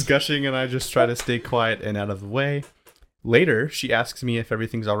 Everyone's gushing, and I just try to stay quiet and out of the way. Later, she asks me if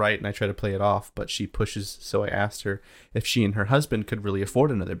everything's all right, and I try to play it off, but she pushes, so I asked her if she and her husband could really afford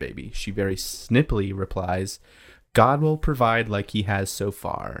another baby. She very snippily replies, God will provide like he has so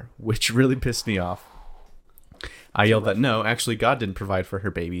far, which really pissed me off. I yelled that no, actually God didn't provide for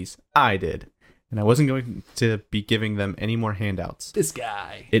her babies. I did. And I wasn't going to be giving them any more handouts. This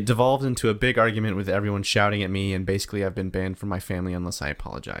guy. It devolved into a big argument with everyone shouting at me, and basically I've been banned from my family unless I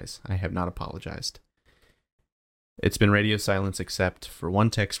apologize. I have not apologized. It's been radio silence except for one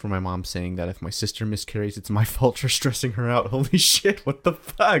text from my mom saying that if my sister miscarries, it's my fault for stressing her out. Holy shit, what the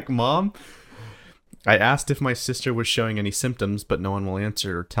fuck, Mom? I asked if my sister was showing any symptoms, but no one will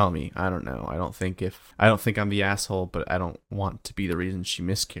answer or tell me. I don't know. I don't think I'm the asshole, but I don't want to be the reason she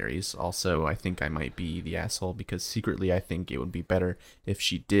miscarries. Also, I think I might be the asshole because secretly I think it would be better if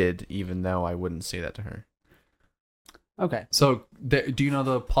she did, even though I wouldn't say that to her. Okay. So, do you know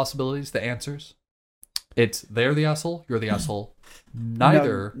the possibilities, the answers? It's they're the asshole, you're the asshole,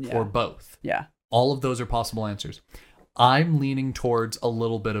 neither, No, yeah. or both. Yeah. All of those are possible answers. I'm leaning towards a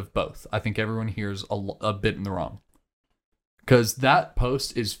little bit of both. I think everyone here's a bit in the wrong. Because that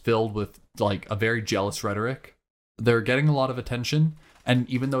post is filled with like a very jealous rhetoric. they're getting a lot of attention, and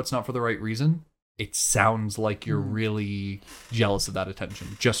even though it's not for the right reason, it sounds like you're really jealous of that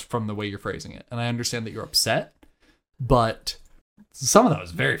attention just from the way you're phrasing it. And I understand that you're upset, but some of that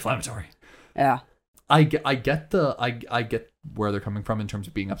was very inflammatory. Yeah. I get where they're coming from in terms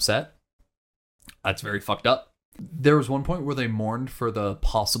of being upset. That's very fucked up. There was one point where they mourned for the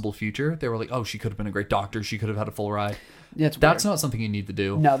possible future. They were like, "Oh, she could have been a great doctor. She could have had a full ride." Yeah, That's not something you need to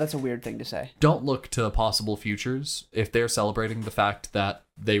do. No, that's a weird thing to say. Don't look to possible futures. If they're celebrating the fact that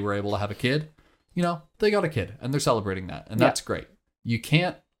they were able to have a kid, they got a kid and they're celebrating that. And that's great. You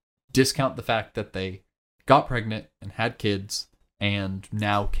can't discount the fact that they got pregnant and had kids and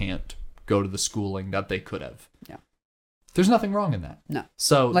now can't go to the schooling that they could have. Yeah. There's nothing wrong in that. No.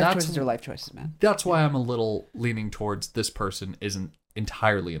 So Life choices are life choices, man. That's why I'm a little leaning towards this person isn't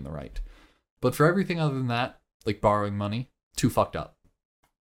entirely in the right. But for everything other than that, like borrowing money, too fucked up.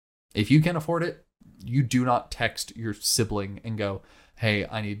 If you can't afford it, you do not text your sibling and go, "Hey,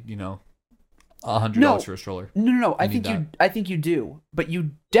 I need, $100 for a stroller." No. I think you do, but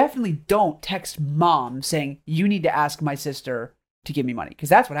you definitely don't text mom saying you need to ask my sister to give me money, because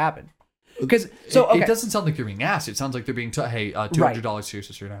that's what happened. Because it doesn't sound like they're being asked. It sounds like they're being hey, $200 to your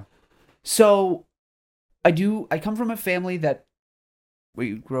sister now. So I come from a family that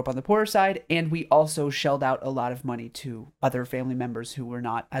we grew up on the poorer side, and we also shelled out a lot of money to other family members who were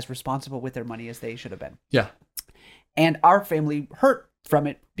not as responsible with their money as they should have been. Yeah. And our family hurt from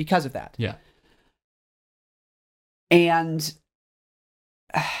it because of that. Yeah. And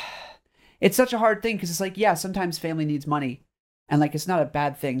it's such a hard thing, because it's like, yeah, sometimes family needs money, and like it's not a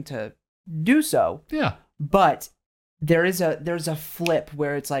bad thing to do so. Yeah. But there's a flip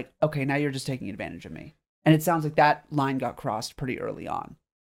where it's like, okay, now you're just taking advantage of me. And it sounds like that line got crossed pretty early on.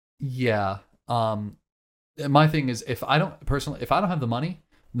 Yeah. My thing is, if I don't have the money,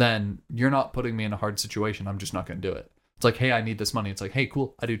 then you're not putting me in a hard situation. I'm just not going to do it. It's like, hey, I need this money. It's like, hey,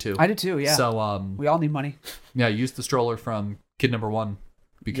 cool, I do too. I do too, yeah. So we all need money. Yeah, use the stroller from kid number 1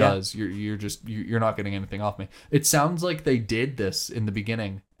 because you're not getting anything off me. It sounds like they did this in the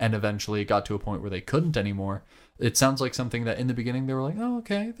beginning and eventually it got to a point where they couldn't anymore. It sounds like something that in the beginning they were like, oh,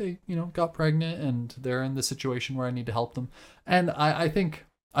 okay, they got pregnant and they're in the situation where I need to help them. And I think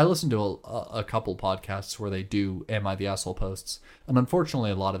I listened to a couple podcasts where they do Am I the Asshole posts. And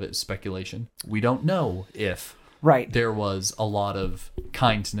unfortunately, a lot of it is speculation. We don't know if there was a lot of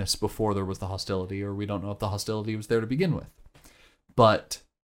kindness before there was the hostility, or we don't know if the hostility was there to begin with. But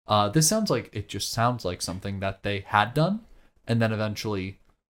this sounds like something that they had done, and then eventually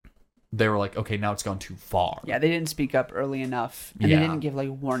they were like, okay, now it's gone too far. Yeah, they didn't speak up early enough, and they didn't give like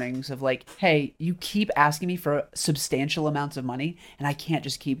warnings of like, hey, you keep asking me for substantial amounts of money, and I can't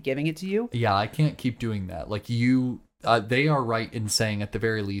just keep giving it to you. Yeah, I can't keep doing that. Like they are right in saying at the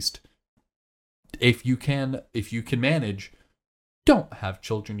very least, if you can manage, don't have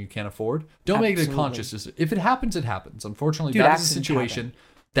children you can't afford. Don't make it a conscious decision. If it happens, it happens. Unfortunately, that is a situation.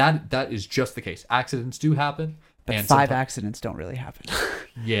 That is just the case. Accidents do happen. But and 5 accidents don't really happen.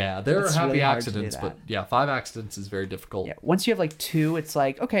 Yeah, there are happy really accidents, but yeah, 5 accidents is very difficult. Yeah, once you have like 2, it's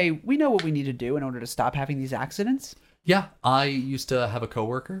like, okay, we know what we need to do in order to stop having these accidents. Yeah, I used to have a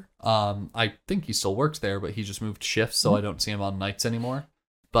coworker. I think he still works there, but he just moved shifts, so I don't see him on nights anymore.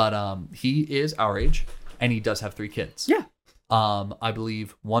 But he is our age, and he does have 3 kids. Yeah. I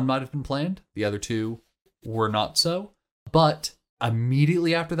believe 1 might have been planned, the other 2 were not so. But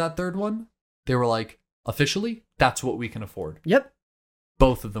immediately after that 3rd one, they were like, officially, that's what we can afford. Yep.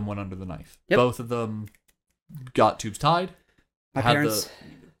 Both of them went under the knife. Yep. Both of them got tubes tied. My parents,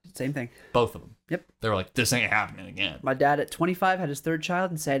 same thing. Both of them. Yep. They were like, this ain't happening again. My dad at 25 had his 3rd child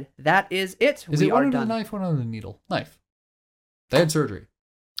and said, that is it. Is it one under the knife, one under the needle? Knife. They had surgery.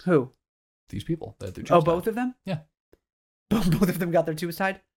 Who? These people. They had their tubes tied. Both of them? Yeah. Both of them got their tubes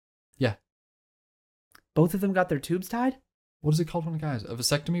tied? Yeah. Both of them got their tubes tied? What is it called when a guy's a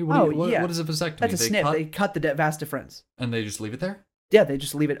vasectomy? Yeah. What is a vasectomy? That's a snip. They cut the vas deferens. And they just leave it there? Yeah, they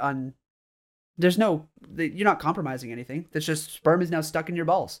just leave it on. There's no. You're not compromising anything. It's just sperm is now stuck in your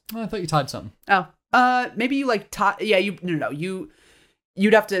balls. Oh, I thought you tied something. Oh, maybe you like tie. Yeah,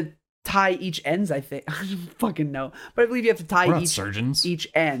 you'd have to tie each ends. I think I don't fucking know, but I believe you have to tie each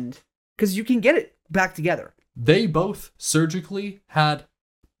end because you can get it back together. They both surgically had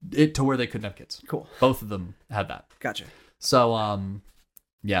it to where they couldn't have kids. Cool. Both of them had that. Gotcha. So,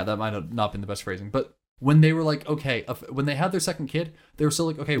 yeah, that might have not been the best phrasing. But when they were like, okay, when they had their 2nd kid, they were still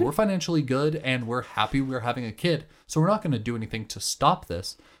like, okay, we're financially good and we're happy we're having a kid. So we're not going to do anything to stop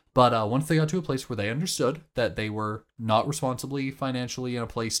this. But once they got to a place where they understood that they were not responsibly financially in a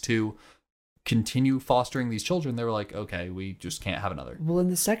place to continue fostering these children, they were like, okay, we just can't have another. Well, in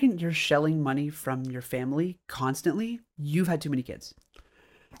the second you're shelling money from your family constantly, you've had too many kids.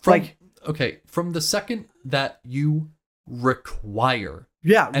 From the second that you require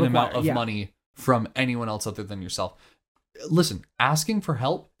Yeah, an amount of money from anyone else other than yourself. Listen, asking for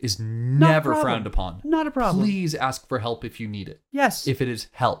help is never frowned upon. Not a problem. Please ask for help if you need it. Yes. If it is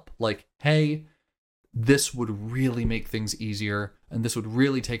help, like, hey, this would really make things easier and this would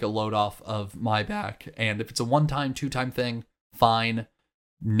really take a load off of my back. And if it's a 1-time, 2-time thing, fine.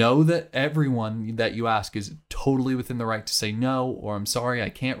 Know that everyone that you ask is totally within the right to say no, or I'm sorry, I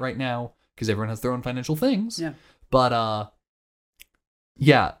can't right now, because everyone has their own financial things. Yeah. But,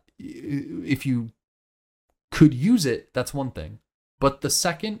 yeah, if you could use it, that's one thing. But the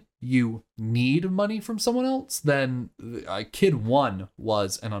second you need money from someone else, then kid 1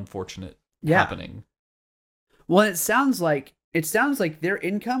 was an unfortunate happening. Well, it sounds like their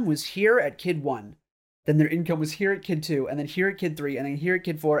income was here at kid 1, then their income was here at kid 2, and then here at kid 3, and then here at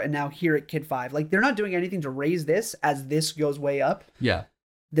kid 4, and now here at kid 5. Like, they're not doing anything to raise this as this goes way up. Yeah.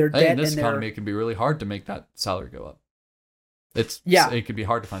 They're dead in this economy, it can be really hard to make that salary go up. It could be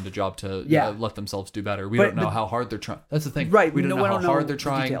hard to find a job to let themselves do better. We don't know how hard they're trying. That's the thing. Right. We don't know how hard they're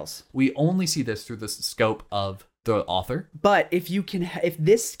trying. Details. We only see this through the scope of the author. But if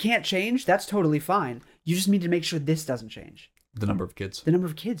this can't change, that's totally fine. You just need to make sure this doesn't change. The number of kids.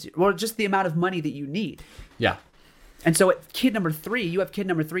 Or just the amount of money that you need. Yeah. And so at kid number 3, you have kid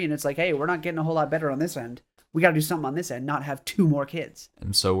number 3, and it's like, hey, we're not getting a whole lot better on this end. We got to do something on this end, not have 2 more kids.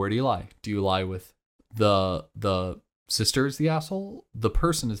 And so where do you lie? Do you lie with the sister is the asshole, the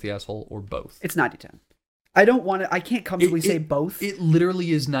person is the asshole, or both? It's 90-10. I can't comfortably say both. It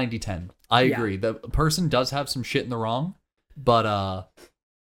literally is 90-10. I agree. The person does have some shit in the wrong, but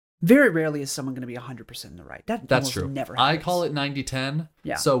very rarely is someone going to be 100% in the right. That's true. Never happens. I call it 90-10.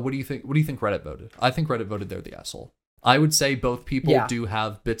 Yeah. So what do you think Reddit voted? I think Reddit voted they're the asshole. I would say both people do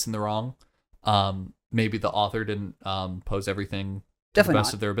have bits in the wrong. Maybe the author didn't pose everything to the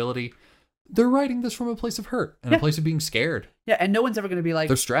best of their ability. They're writing this from a place of hurt and a place of being scared. Yeah, and no one's ever going to be like,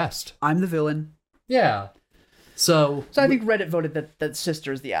 they're stressed. I'm the villain. Yeah. So I think Reddit voted that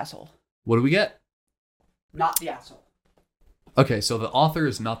sister is the asshole. What do we get? Not the asshole. Okay, so the author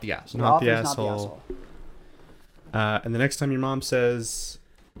is not the asshole. Not the asshole. And the next time your mom says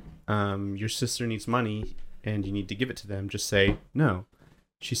your sister needs money and you need to give it to them, just say, no.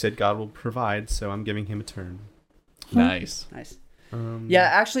 She said God will provide, so I'm giving him a turn. Nice. Yeah,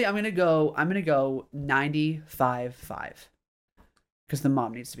 actually, I'm gonna go 95-5, because the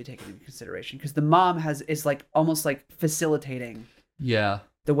mom needs to be taken into consideration, because the mom is like almost like facilitating the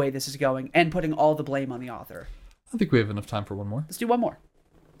way this is going and putting all the blame on the author. I think we have enough time for one more. Let's do one more,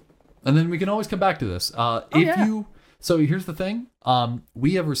 and then we can always come back to this. So here's the thing.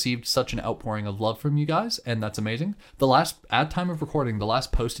 We have received such an outpouring of love from you guys, and that's amazing. At time of recording, the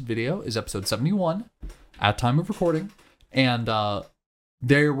last posted video is episode 71 at time of recording. And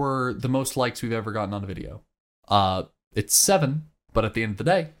there were the most likes we've ever gotten on a video. It's 7, but at the end of the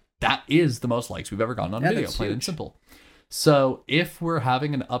day, that is the most likes we've ever gotten on a video, plain and simple. So if we're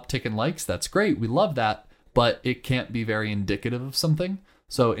having an uptick in likes, that's great. We love that, but it can't be very indicative of something.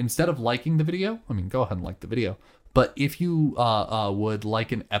 So instead of liking the video, go ahead and like the video. But if you would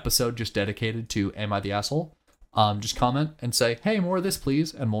like an episode just dedicated to Am I the Asshole, just comment and say, hey, more of this,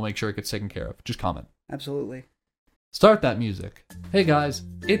 please, and we'll make sure it gets taken care of. Just comment. Absolutely. Start that music. Hey guys,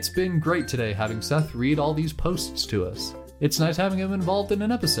 it's been great today having Seth read all these posts to us. It's nice having him involved in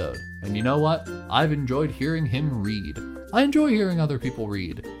an episode. And you know what? I've enjoyed hearing him read. I enjoy hearing other people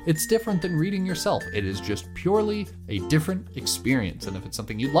read. It's different than reading yourself. It is just purely a different experience. And if it's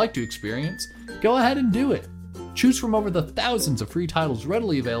something you'd like to experience, go ahead and do it. Choose from over the thousands of free titles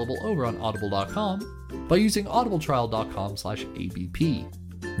readily available over on audible.com by using audibletrial.com/ABP.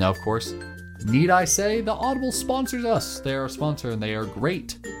 Now, of course, need I say, the Audible sponsors us. They are a sponsor and they are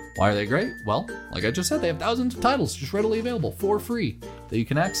great. Why are they great? Well, like I just said, they have thousands of titles just readily available for free that you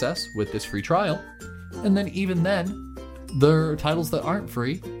can access with this free trial. And then even then, there are titles that aren't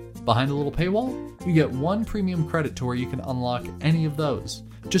free. Behind a little paywall, you get 1 premium credit to where you can unlock any of those,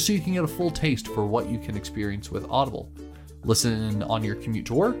 just so you can get a full taste for what you can experience with Audible. Listen on your commute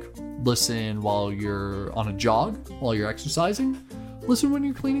to work, listen while you're on a jog, while you're exercising, listen when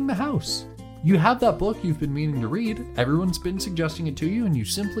you're cleaning the house. You have that book you've been meaning to read, everyone's been suggesting it to you, and you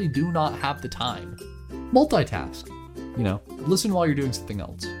simply do not have the time. Multitask. Listen while you're doing something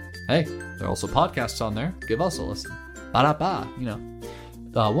else. Hey, there are also podcasts on there. Give us a listen. Ba-da-ba,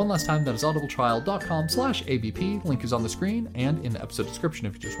 one last time, that is audibletrial.com/ABP. Link is on the screen and in the episode description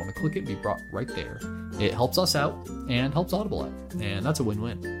if you just want to click it, be brought right there. It helps us out and helps Audible out, and that's a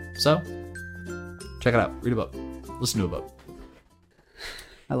win-win. So, Check it out. Read a book. Listen to a book.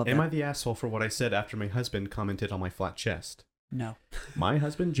 I love Am that. I the asshole for what I said after my husband commented on my flat chest? No. My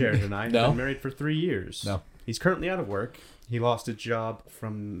husband Jared and I have No. been married for 3 years. No. He's currently out of work. He lost his job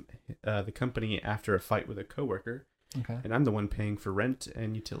from the company after a fight with a coworker, Okay. and I'm the one paying for rent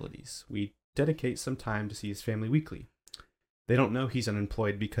and utilities. We dedicate some time to see his family weekly. They don't know he's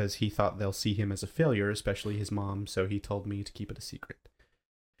unemployed because he thought they'll see him as a failure, especially his mom, so he told me to keep it a secret.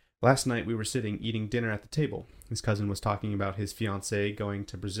 Last night we were sitting eating dinner at the table. His cousin was talking about his fiancée going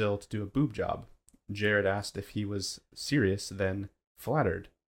to Brazil to do a boob job. Jared asked if he was serious, then flattered.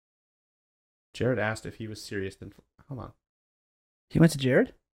 Jared asked if he was serious, then... Hold on. He went to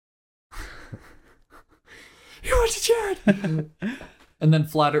Jared? You went to Jared. And then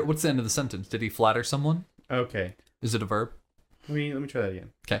flatter. What's the end of the sentence? Did he flatter someone? Okay. Is it a verb? Let me try that again.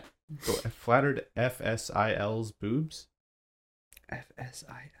 Okay. Flattered FSIL's boobs?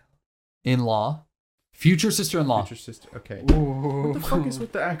 FSIL. In-law. Future sister-in-law. Future sister. Okay. What the fuck is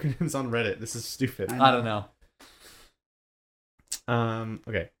with the acronyms on Reddit? This is stupid. I don't know.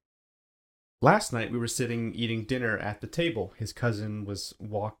 Okay. Last night we were sitting eating dinner at the table. His cousin was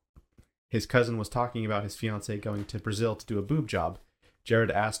talking about his fiancée going to Brazil to do a boob job.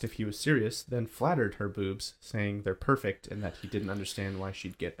 Jared asked if he was serious, then flattered her boobs, saying they're perfect and that he didn't understand why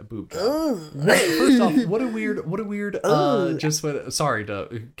she'd get a boob job. First off, what a weird, sorry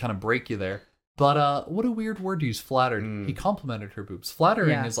to kind of break you there, but what a weird word to use, flattered. He complimented her boobs. Flattering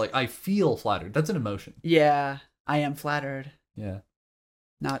Yeah. is like, I feel flattered. That's an emotion. Yeah, I am flattered. Yeah.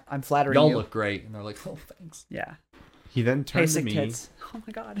 Not, I'm flattering Y'all you. look great. And they're like, oh, thanks. Yeah. He then Hey, turned to sick me. tits. Oh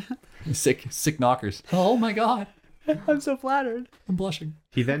my god. Sick knockers. Oh my God. I'm so flattered. I'm blushing.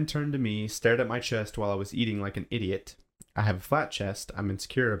 He then turned to me, stared at my chest while I was eating like an idiot. I have a flat chest. I'm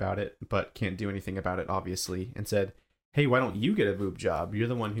insecure about it, but can't do anything about it, obviously, and said, "Hey, why don't you get a boob job? You're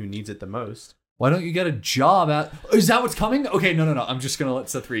the one who needs it the most." Why don't you get a job at... Is that what's coming? Okay, no. I'm just going to let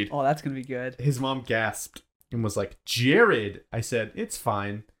Seth read. Oh, that's gonna be good. His mom gasped and was like, "Jared!" I said, "It's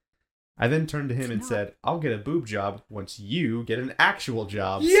fine." I then turned to him and said, "I'll get a boob job once you get an actual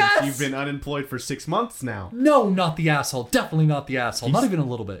job. Yes! Since you've been unemployed for 6 months now." No, not the asshole. Definitely not the asshole. He's- Not even a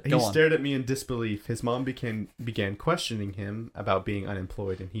little bit. He Go on. stared at me in disbelief. His mom began questioning him about being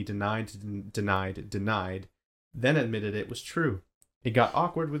unemployed, and he denied, then admitted it was true. It got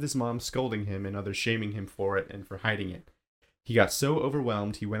awkward with his mom scolding him and others shaming him for it and for hiding it. He got so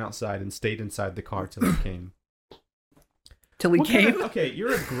overwhelmed he went outside and stayed inside the car till he came. Till we What kind came. of- okay,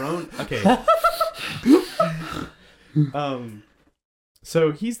 you're a grown... Okay.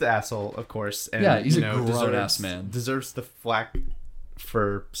 So he's the asshole, of course. And, Yeah, he's you a know, grown-ass man. Deserves the flack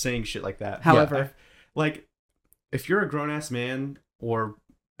for saying shit like that. However- like, if you're a grown-ass man, or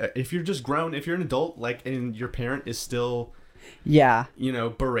if you're just grown, if you're an adult, like, and your parent is still, Yeah. you know,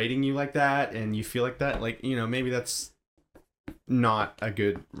 berating you like that, and you feel like that, like, you know, maybe that's not a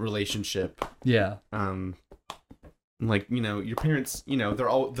good relationship. Yeah. Like, you know, your parents, you know,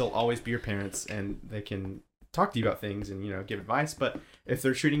 they'll always be your parents, and they can talk to you about things and, you know, give advice, but if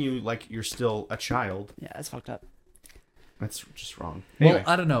they're treating you like you're still a child, Yeah, that's fucked up. that's just wrong. Well, Anyway,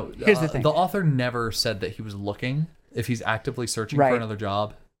 I don't know. Here's the thing. The author never said that he was looking, if he's actively searching Right. for another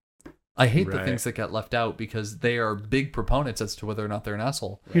job. I hate the Right. things that get left out because they are big proponents as to whether or not they're an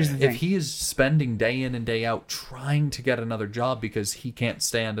asshole. Here's the thing. If he is spending day in and day out trying to get another job because he can't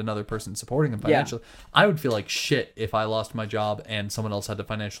stand another person supporting him Yeah. financially, I would feel like shit if I lost my job and someone else had to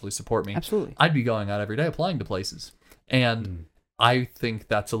financially support me. Absolutely. I'd be going out every day applying to places. And I think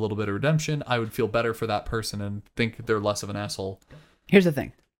that's a little bit of redemption. I would feel better for that person and think they're less of an asshole. Here's the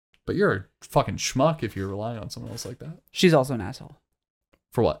thing. But you're a fucking schmuck if you're relying on someone else like that. She's also an asshole.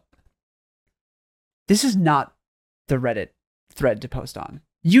 For what? This is not the Reddit thread to post on.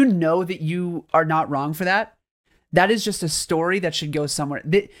 You know that you are not wrong for that. That is just a story that should go somewhere.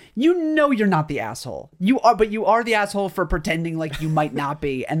 You know you're not the asshole. You are, but you are the asshole for pretending like you might not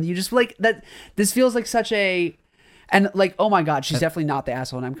be. And you just like that. This feels like such a, and like, oh my God, she's definitely not the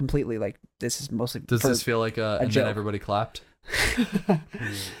asshole. And I'm completely like, this is mostly. Does this feel like and joke. then everybody clapped?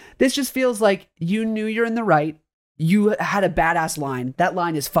 This just feels like you knew you're in the right. You had a badass line. That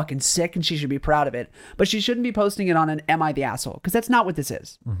line is fucking sick and she should be proud of it. But she shouldn't be posting it on an Am I the Asshole? Because that's not what this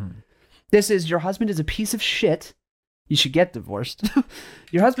is. This is your husband is a piece of shit. You should get divorced.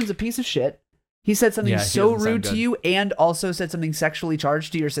 Your husband's a piece of shit. He said something Yeah, he so doesn't sound rude to good. you and also said something sexually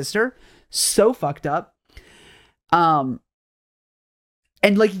charged to your sister. So fucked up. And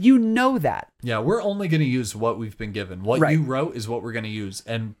like, you know that. Yeah, we're only going to use what we've been given. What Right. you wrote is what we're going to use.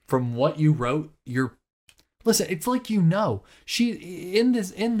 And from what you wrote, you're Listen, it's like she in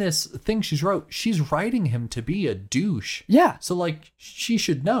this thing she's wrote, she's writing him to be a douche. Yeah. So like she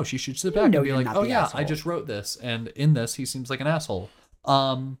should know. She should sit back know and be you're like, not oh the yeah, asshole. I just wrote this, and in this he seems like an asshole.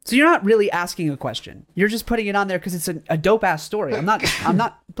 So you're not really asking a question. You're just putting it on there because it's a dope ass story. I'm not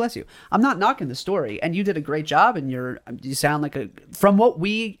bless you. I'm not knocking the story, and you did a great job. And you sound like from what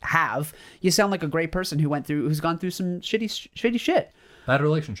we have, you sound like a great person who's gone through some shitty shit. Bad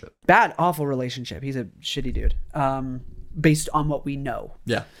relationship. Bad, awful relationship. He's a shitty dude. Based on what we know.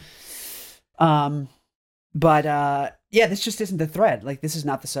 Yeah. But yeah, this just isn't the thread. Like, this is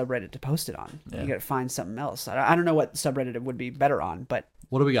not the subreddit to post it on. Yeah. You gotta find something else. I don't know what subreddit it would be better on, but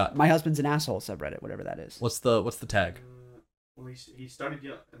What do we got? my husband's an asshole subreddit, whatever that is. What's the tag? Well, he started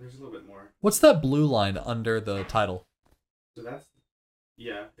yelling, and there's a little bit more. What's that blue line under the title? So that's,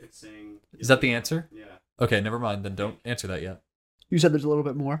 yeah, it's saying... Is that the answer? Yeah. Okay, never mind. Then don't answer that yet. You said there's a little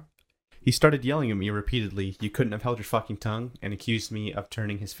bit more. He started yelling at me repeatedly, "You couldn't have held your fucking tongue," and accused me of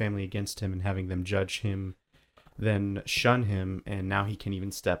turning his family against him and having them judge him, then shun him, and now he can't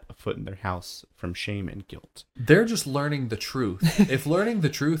even step a foot in their house from shame and guilt. They're just learning the truth. If learning the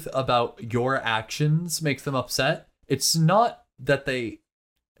truth about your actions makes them upset, it's not that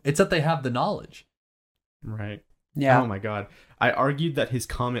it's that they have the knowledge. Right. Yeah. Oh my god. I argued that his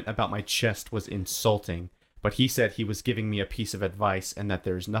comment about my chest was insulting, but he said he was giving me a piece of advice and that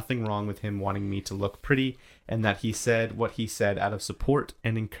there's nothing wrong with him wanting me to look pretty, and that he said what he said out of support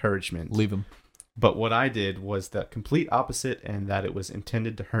and encouragement. Leave him. But what I did was the complete opposite, and that it was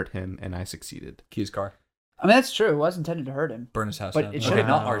intended to hurt him, and I succeeded. Key his car. I mean, that's true. It was intended to hurt him. Burn his house But down. it Okay, should've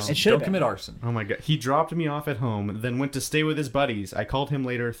not been. arson. It should've Don't been. commit arson. Oh my god. He dropped me off at home, then went to stay with his buddies. I called him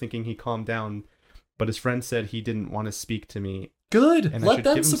later thinking he calmed down, but his friend said he didn't want to speak to me. Good. And I Let should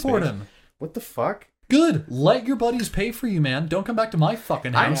them give him support space. him. What the fuck? Good. Let your buddies pay for you, man. Don't come back to my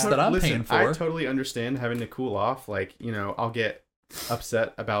fucking house that I'm paying for. I totally understand having to cool off. Like, I'll get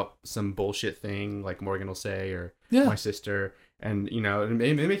upset about some bullshit thing, like Morgan will say, or Yeah. my sister, and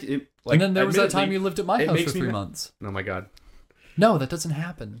it makes it. Like, And then there was that time admittedly, you lived at my it house makes for me 3 ma- months. Oh my god. No, that doesn't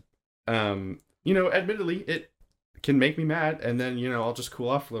happen. Admittedly, it can make me mad, and then I'll just cool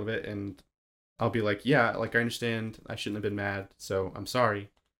off a little bit, and I'll be like, yeah, like I understand, I shouldn't have been mad, so I'm sorry.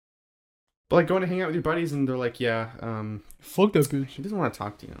 But like going to hang out with your buddies, and they're like, yeah, Fuck that bitch. he doesn't want to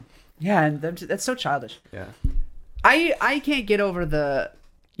talk to you. Yeah, and that's so childish. Yeah. I can't get over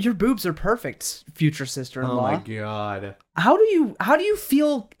your boobs are perfect, future sister-in-law. Oh my god. How do you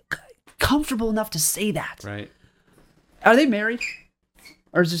feel comfortable enough to say that? Right. Are they married?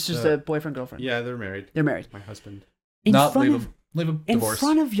 Or is this just a boyfriend girlfriend? Yeah, they're married. They're married. My husband. In No, front leave of him. Leave him. in Divorce.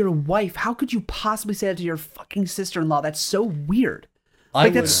 front of your wife, how could you possibly say that to your fucking sister-in-law? That's so weird. I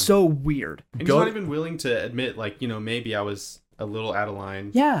Like would that's so weird. And Go- he's not even willing to admit, like, maybe I was a little out of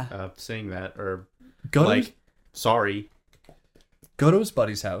line. Yeah. Saying that, or go like, sorry. to his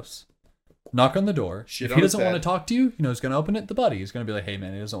buddy's house. Knock on the door. Shit If on he his doesn't want to bed. talk to you, he's going to open it. The buddy is going to be like, hey,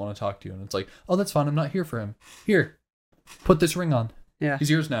 man, he doesn't want to talk to you. And it's like, oh, that's fine. I'm not here for him. Here, put this ring on. Yeah. He's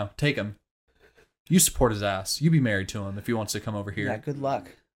yours now. Take him. You support his ass. You be married to him if he wants to come over here. Yeah, good luck.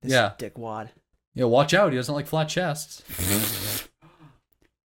 This Yeah. dickwad. Yeah, watch out. He doesn't like flat chests.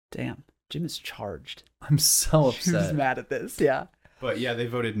 Damn. Jim is charged. I'm so He was upset. mad at this. Yeah. But yeah, they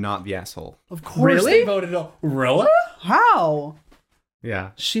voted not the asshole. Of course Really? they voted. Really? How?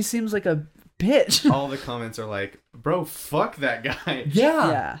 Yeah. She seems like a bitch. All the comments are like, bro, fuck that guy. Yeah.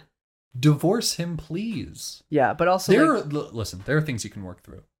 Yeah. Divorce him, please. Yeah, but also There like, are, listen, there are things you can work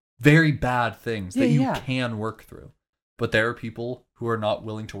through. Very bad things that Yeah, you can work through. But there are people who are not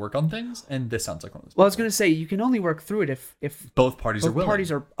willing to work on things, and this sounds like one of those. well, I was gonna say you can only work through it if Both parties are both willing.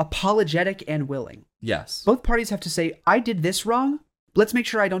 parties are apologetic and willing. Yes. Both parties have to say, I did this wrong. Let's make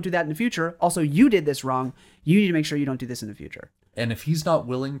sure I don't do that in the future. Also, you did this wrong. You need to make sure you don't do this in the future. And if he's not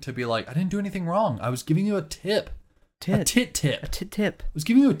willing to be like, I didn't do anything wrong. I was giving you a tip. A Tit. tit tip. A tip. I was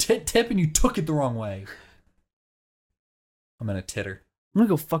giving you a tit tip and you took it the wrong way. I'm gonna titter. I'm gonna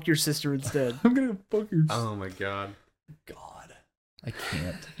go fuck your sister instead. I'm gonna fuck your Oh my god. God. I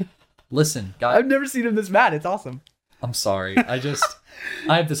can't. Listen, guys. I've never seen him this mad. It's awesome. I'm sorry. I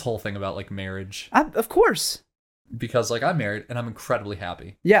have this whole thing about like marriage Of course. because like I'm married and I'm incredibly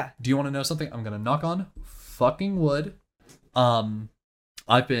happy. Yeah. Do you want to know something? I'm gonna knock on fucking wood.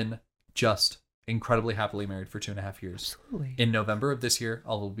 I've been just incredibly happily married for 2.5 years. Absolutely. In November of this year, I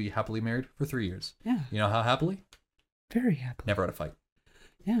will be happily married for 3 years. Yeah. You know how happily? Very happy. Never had a fight.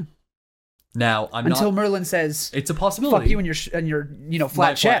 Yeah. Now I'm Until not. Merlin says, It's a possibility. "Fuck you and your My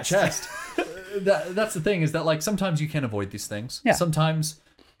flat chest." That's the thing is that like sometimes you can't avoid these things. Yeah. Sometimes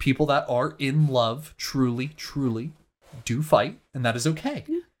people that are in love truly do fight, and that is okay.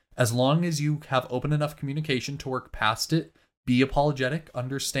 Yeah. As long as you have open enough communication to work past it, be apologetic,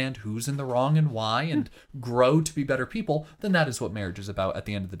 understand who's in the wrong and why, and grow to be better people, then that is what marriage is about at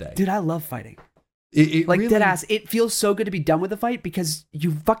the end of the day. Dude, I love fighting. It Like, really, deadass, it feels so good to be done with a fight because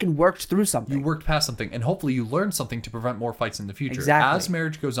you fucking worked through something. you worked past something, and hopefully you learn something to prevent more fights in the future. Exactly. As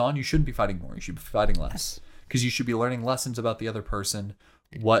marriage goes on, you shouldn't be fighting more. You should be fighting less. Yes. Because you should be learning lessons about the other person,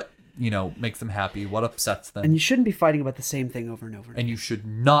 what, makes them happy, what upsets them. And you shouldn't be fighting about the same thing over and over. And you should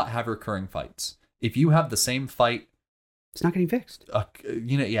not have recurring fights. If you have the same fight, It's not getting fixed.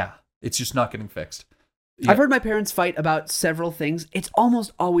 it's just not getting fixed. I've heard my parents fight about several things. It's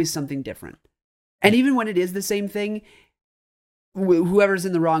almost always something different. And even when it is the same thing, whoever's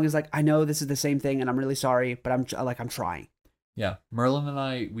in the wrong is like, I know this is the same thing and I'm really sorry, but I'm trying. Yeah, Merlin and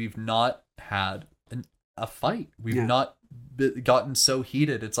I, we've not had a fight. We've Yeah. not gotten so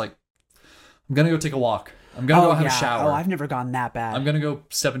heated. It's like, I'm going to go take a walk. I'm going to go have a shower. Oh, I've never gotten that bad. I'm going to go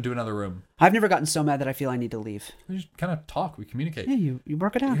step into another room. I've never gotten so mad that I feel I need to leave. We just kind of talk. We communicate. Yeah, you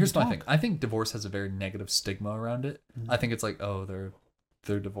work it out. Here's you my talk. thing. I think divorce has a very negative stigma around it. I think it's like, oh, they're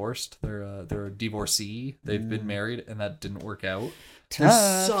divorced. They're a divorcee. They've been married and that didn't work out. There's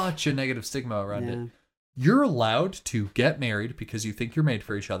Tough. such a negative stigma around Yeah. it. You're allowed to get married because you think you're made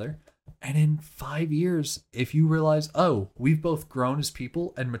for each other. And in 5 years, if you realize, oh, we've both grown as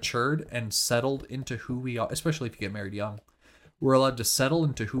people and matured and settled into who we are, especially if you get married young, we're allowed to settle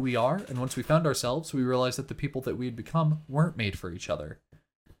into who we are. And once we found ourselves, we realized that the people that we had become weren't made for each other.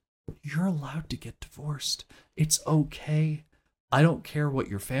 You're allowed to get divorced. It's okay. I don't care what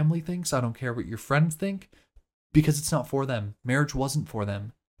your family thinks. I don't care what your friends think, because it's not for them. Marriage wasn't for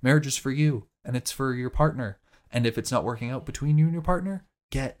them. Marriage is for you, and it's for your partner. And if it's not working out between you and your partner,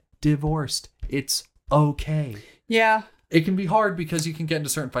 get divorced. It's okay. Yeah. It can be hard because you can get into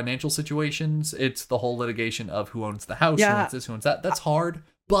certain financial situations. It's the whole litigation of who owns the house, who Yeah. owns this, who owns that. That's hard,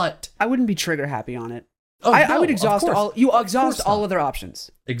 but I wouldn't be trigger happy on it. oh, I no, would of exhaust course. all. You Of exhaust course all not. other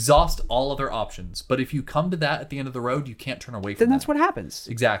options. Exhaust all other options. But if you come to that at the end of the road, you can't turn away from Then that's that. what happens.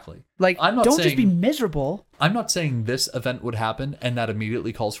 Exactly. Like, I'm not don't just be saying- miserable. I'm not saying this event would happen and that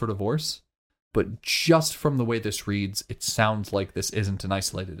immediately calls for divorce, but just from the way this reads, it sounds like this isn't an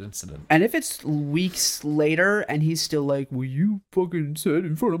isolated incident. And if it's weeks later and he's still like, well, you fucking said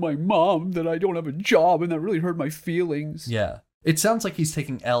in front of my mom that I don't have a job and that really hurt my feelings. Yeah. It sounds like he's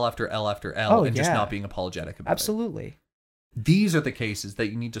taking L after L after L Oh, and just yeah. not being apologetic about it. Absolutely. These are the cases that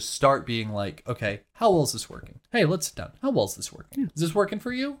you need to start being like, okay, how well is this working? Hey, let's sit down. How well is this working? Is this working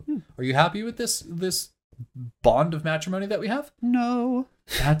for you? Are you happy with this bond of matrimony that we have? No.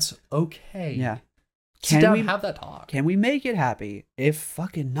 That's okay. Yeah. Sit down and have that talk. Can we make it happy? If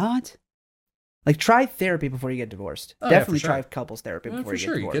fucking not, like, try therapy before you get divorced. Oh, yeah, Definitely for sure. try couples therapy Yeah, before for you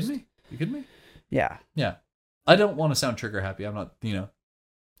sure. get You divorced. kidding me? You kidding me? Yeah. Yeah. I don't want to sound trigger happy. I'm not,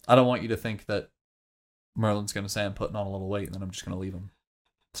 I don't want you to think that Merlin's going to say I'm putting on a little weight and then I'm just going to leave him.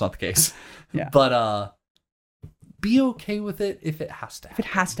 It's not the case. Yeah. But be okay with it if it has to If happen.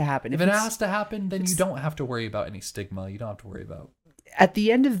 it has to happen. If it it's- has to happen, then you don't have to worry about any stigma. You don't have to worry about. At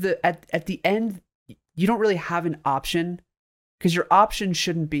the end of the at the end, you don't really have an option, because your option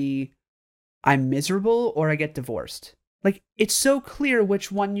shouldn't be I'm miserable or I get divorced. Like, it's so clear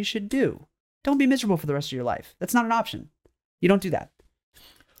which one you should do. Don't be miserable for the rest of your life. That's not an option. You don't do that.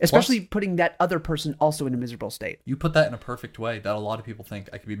 Especially putting that other person also in a miserable state. You put that in a perfect way that a lot of people think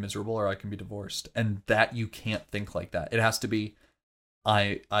I could be miserable or I can be divorced. And that you can't think like that. It has to be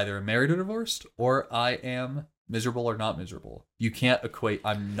I either am married or divorced, or I am miserable or not miserable. You can't equate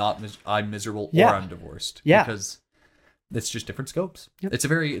I'm miserable Yeah. or I'm divorced. Yeah. Because it's just different scopes. Yep. It's a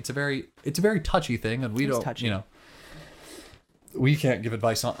very touchy thing, and we It's don't touchy. we can't give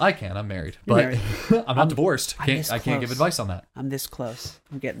advice on. I can. I'm married, You're but married. I'm not divorced. I'm I this can't give close. advice on that. I'm this close.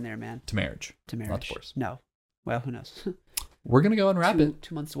 I'm getting there, man. To marriage. To marriage. Not divorce. No. Well, who knows? We're gonna go and wrap it.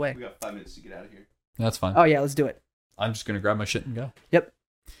 2 months away. We got 5 minutes to get out of here. That's fine. Oh yeah, let's do it. I'm just gonna grab my shit and go. Yep.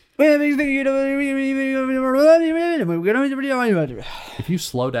 If you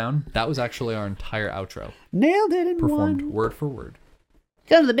slow down, that was actually our entire outro, Nailed it in performed one. word for word.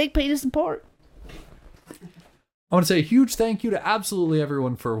 Go to the big penis and port. I want to say a huge thank you to absolutely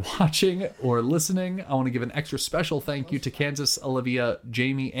everyone for watching or listening. I want to give an extra special thank you to Kansas, Olivia,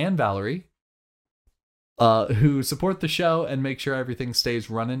 Jamie, and Valerie, who support the show and make sure everything stays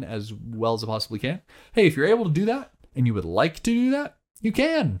running as well as it possibly can. Hey, if you're able to do that and you would like to do that, you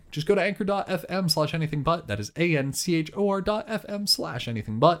can. Just go to anchor.fm/anythingbut. That is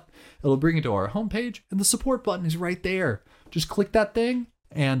anchor.fm/anythingbut. It'll bring you to our homepage, and the support button is right there. Just click that thing,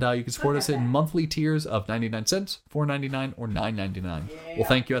 and you can support us in monthly tiers of 99 cents, $4.99, or $9.99. We'll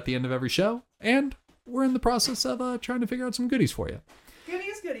thank you at the end of every show, and we're in the process of trying to figure out some goodies for you.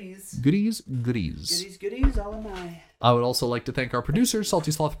 Goodies, goodies. Goodies. Goodies, all in my. I would also like to thank our producers,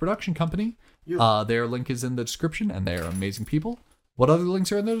 Salty Sloth Production Company. Their link is in the description, and they are amazing people. What other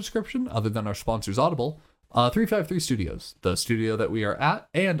links are in the description, other than our sponsors, Audible? 353 Studios, the studio that we are at,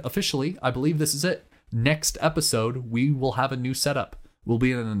 and officially, I believe this is it. Next episode, we will have a new setup. We'll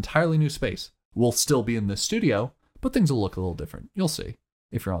be in an entirely new space. We'll still be in this studio, but things will look a little different. You'll see.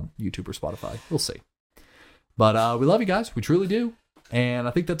 If you're on YouTube or Spotify, you'll see. But we love you guys. We truly do. And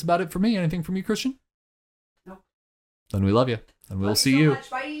I think that's about it for me. Anything from you, Christian? No. Then we love you. And we'll see you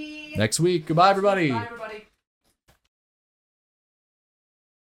next week. Goodbye, everybody. Bye, everybody.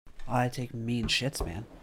 I take mean shits, man.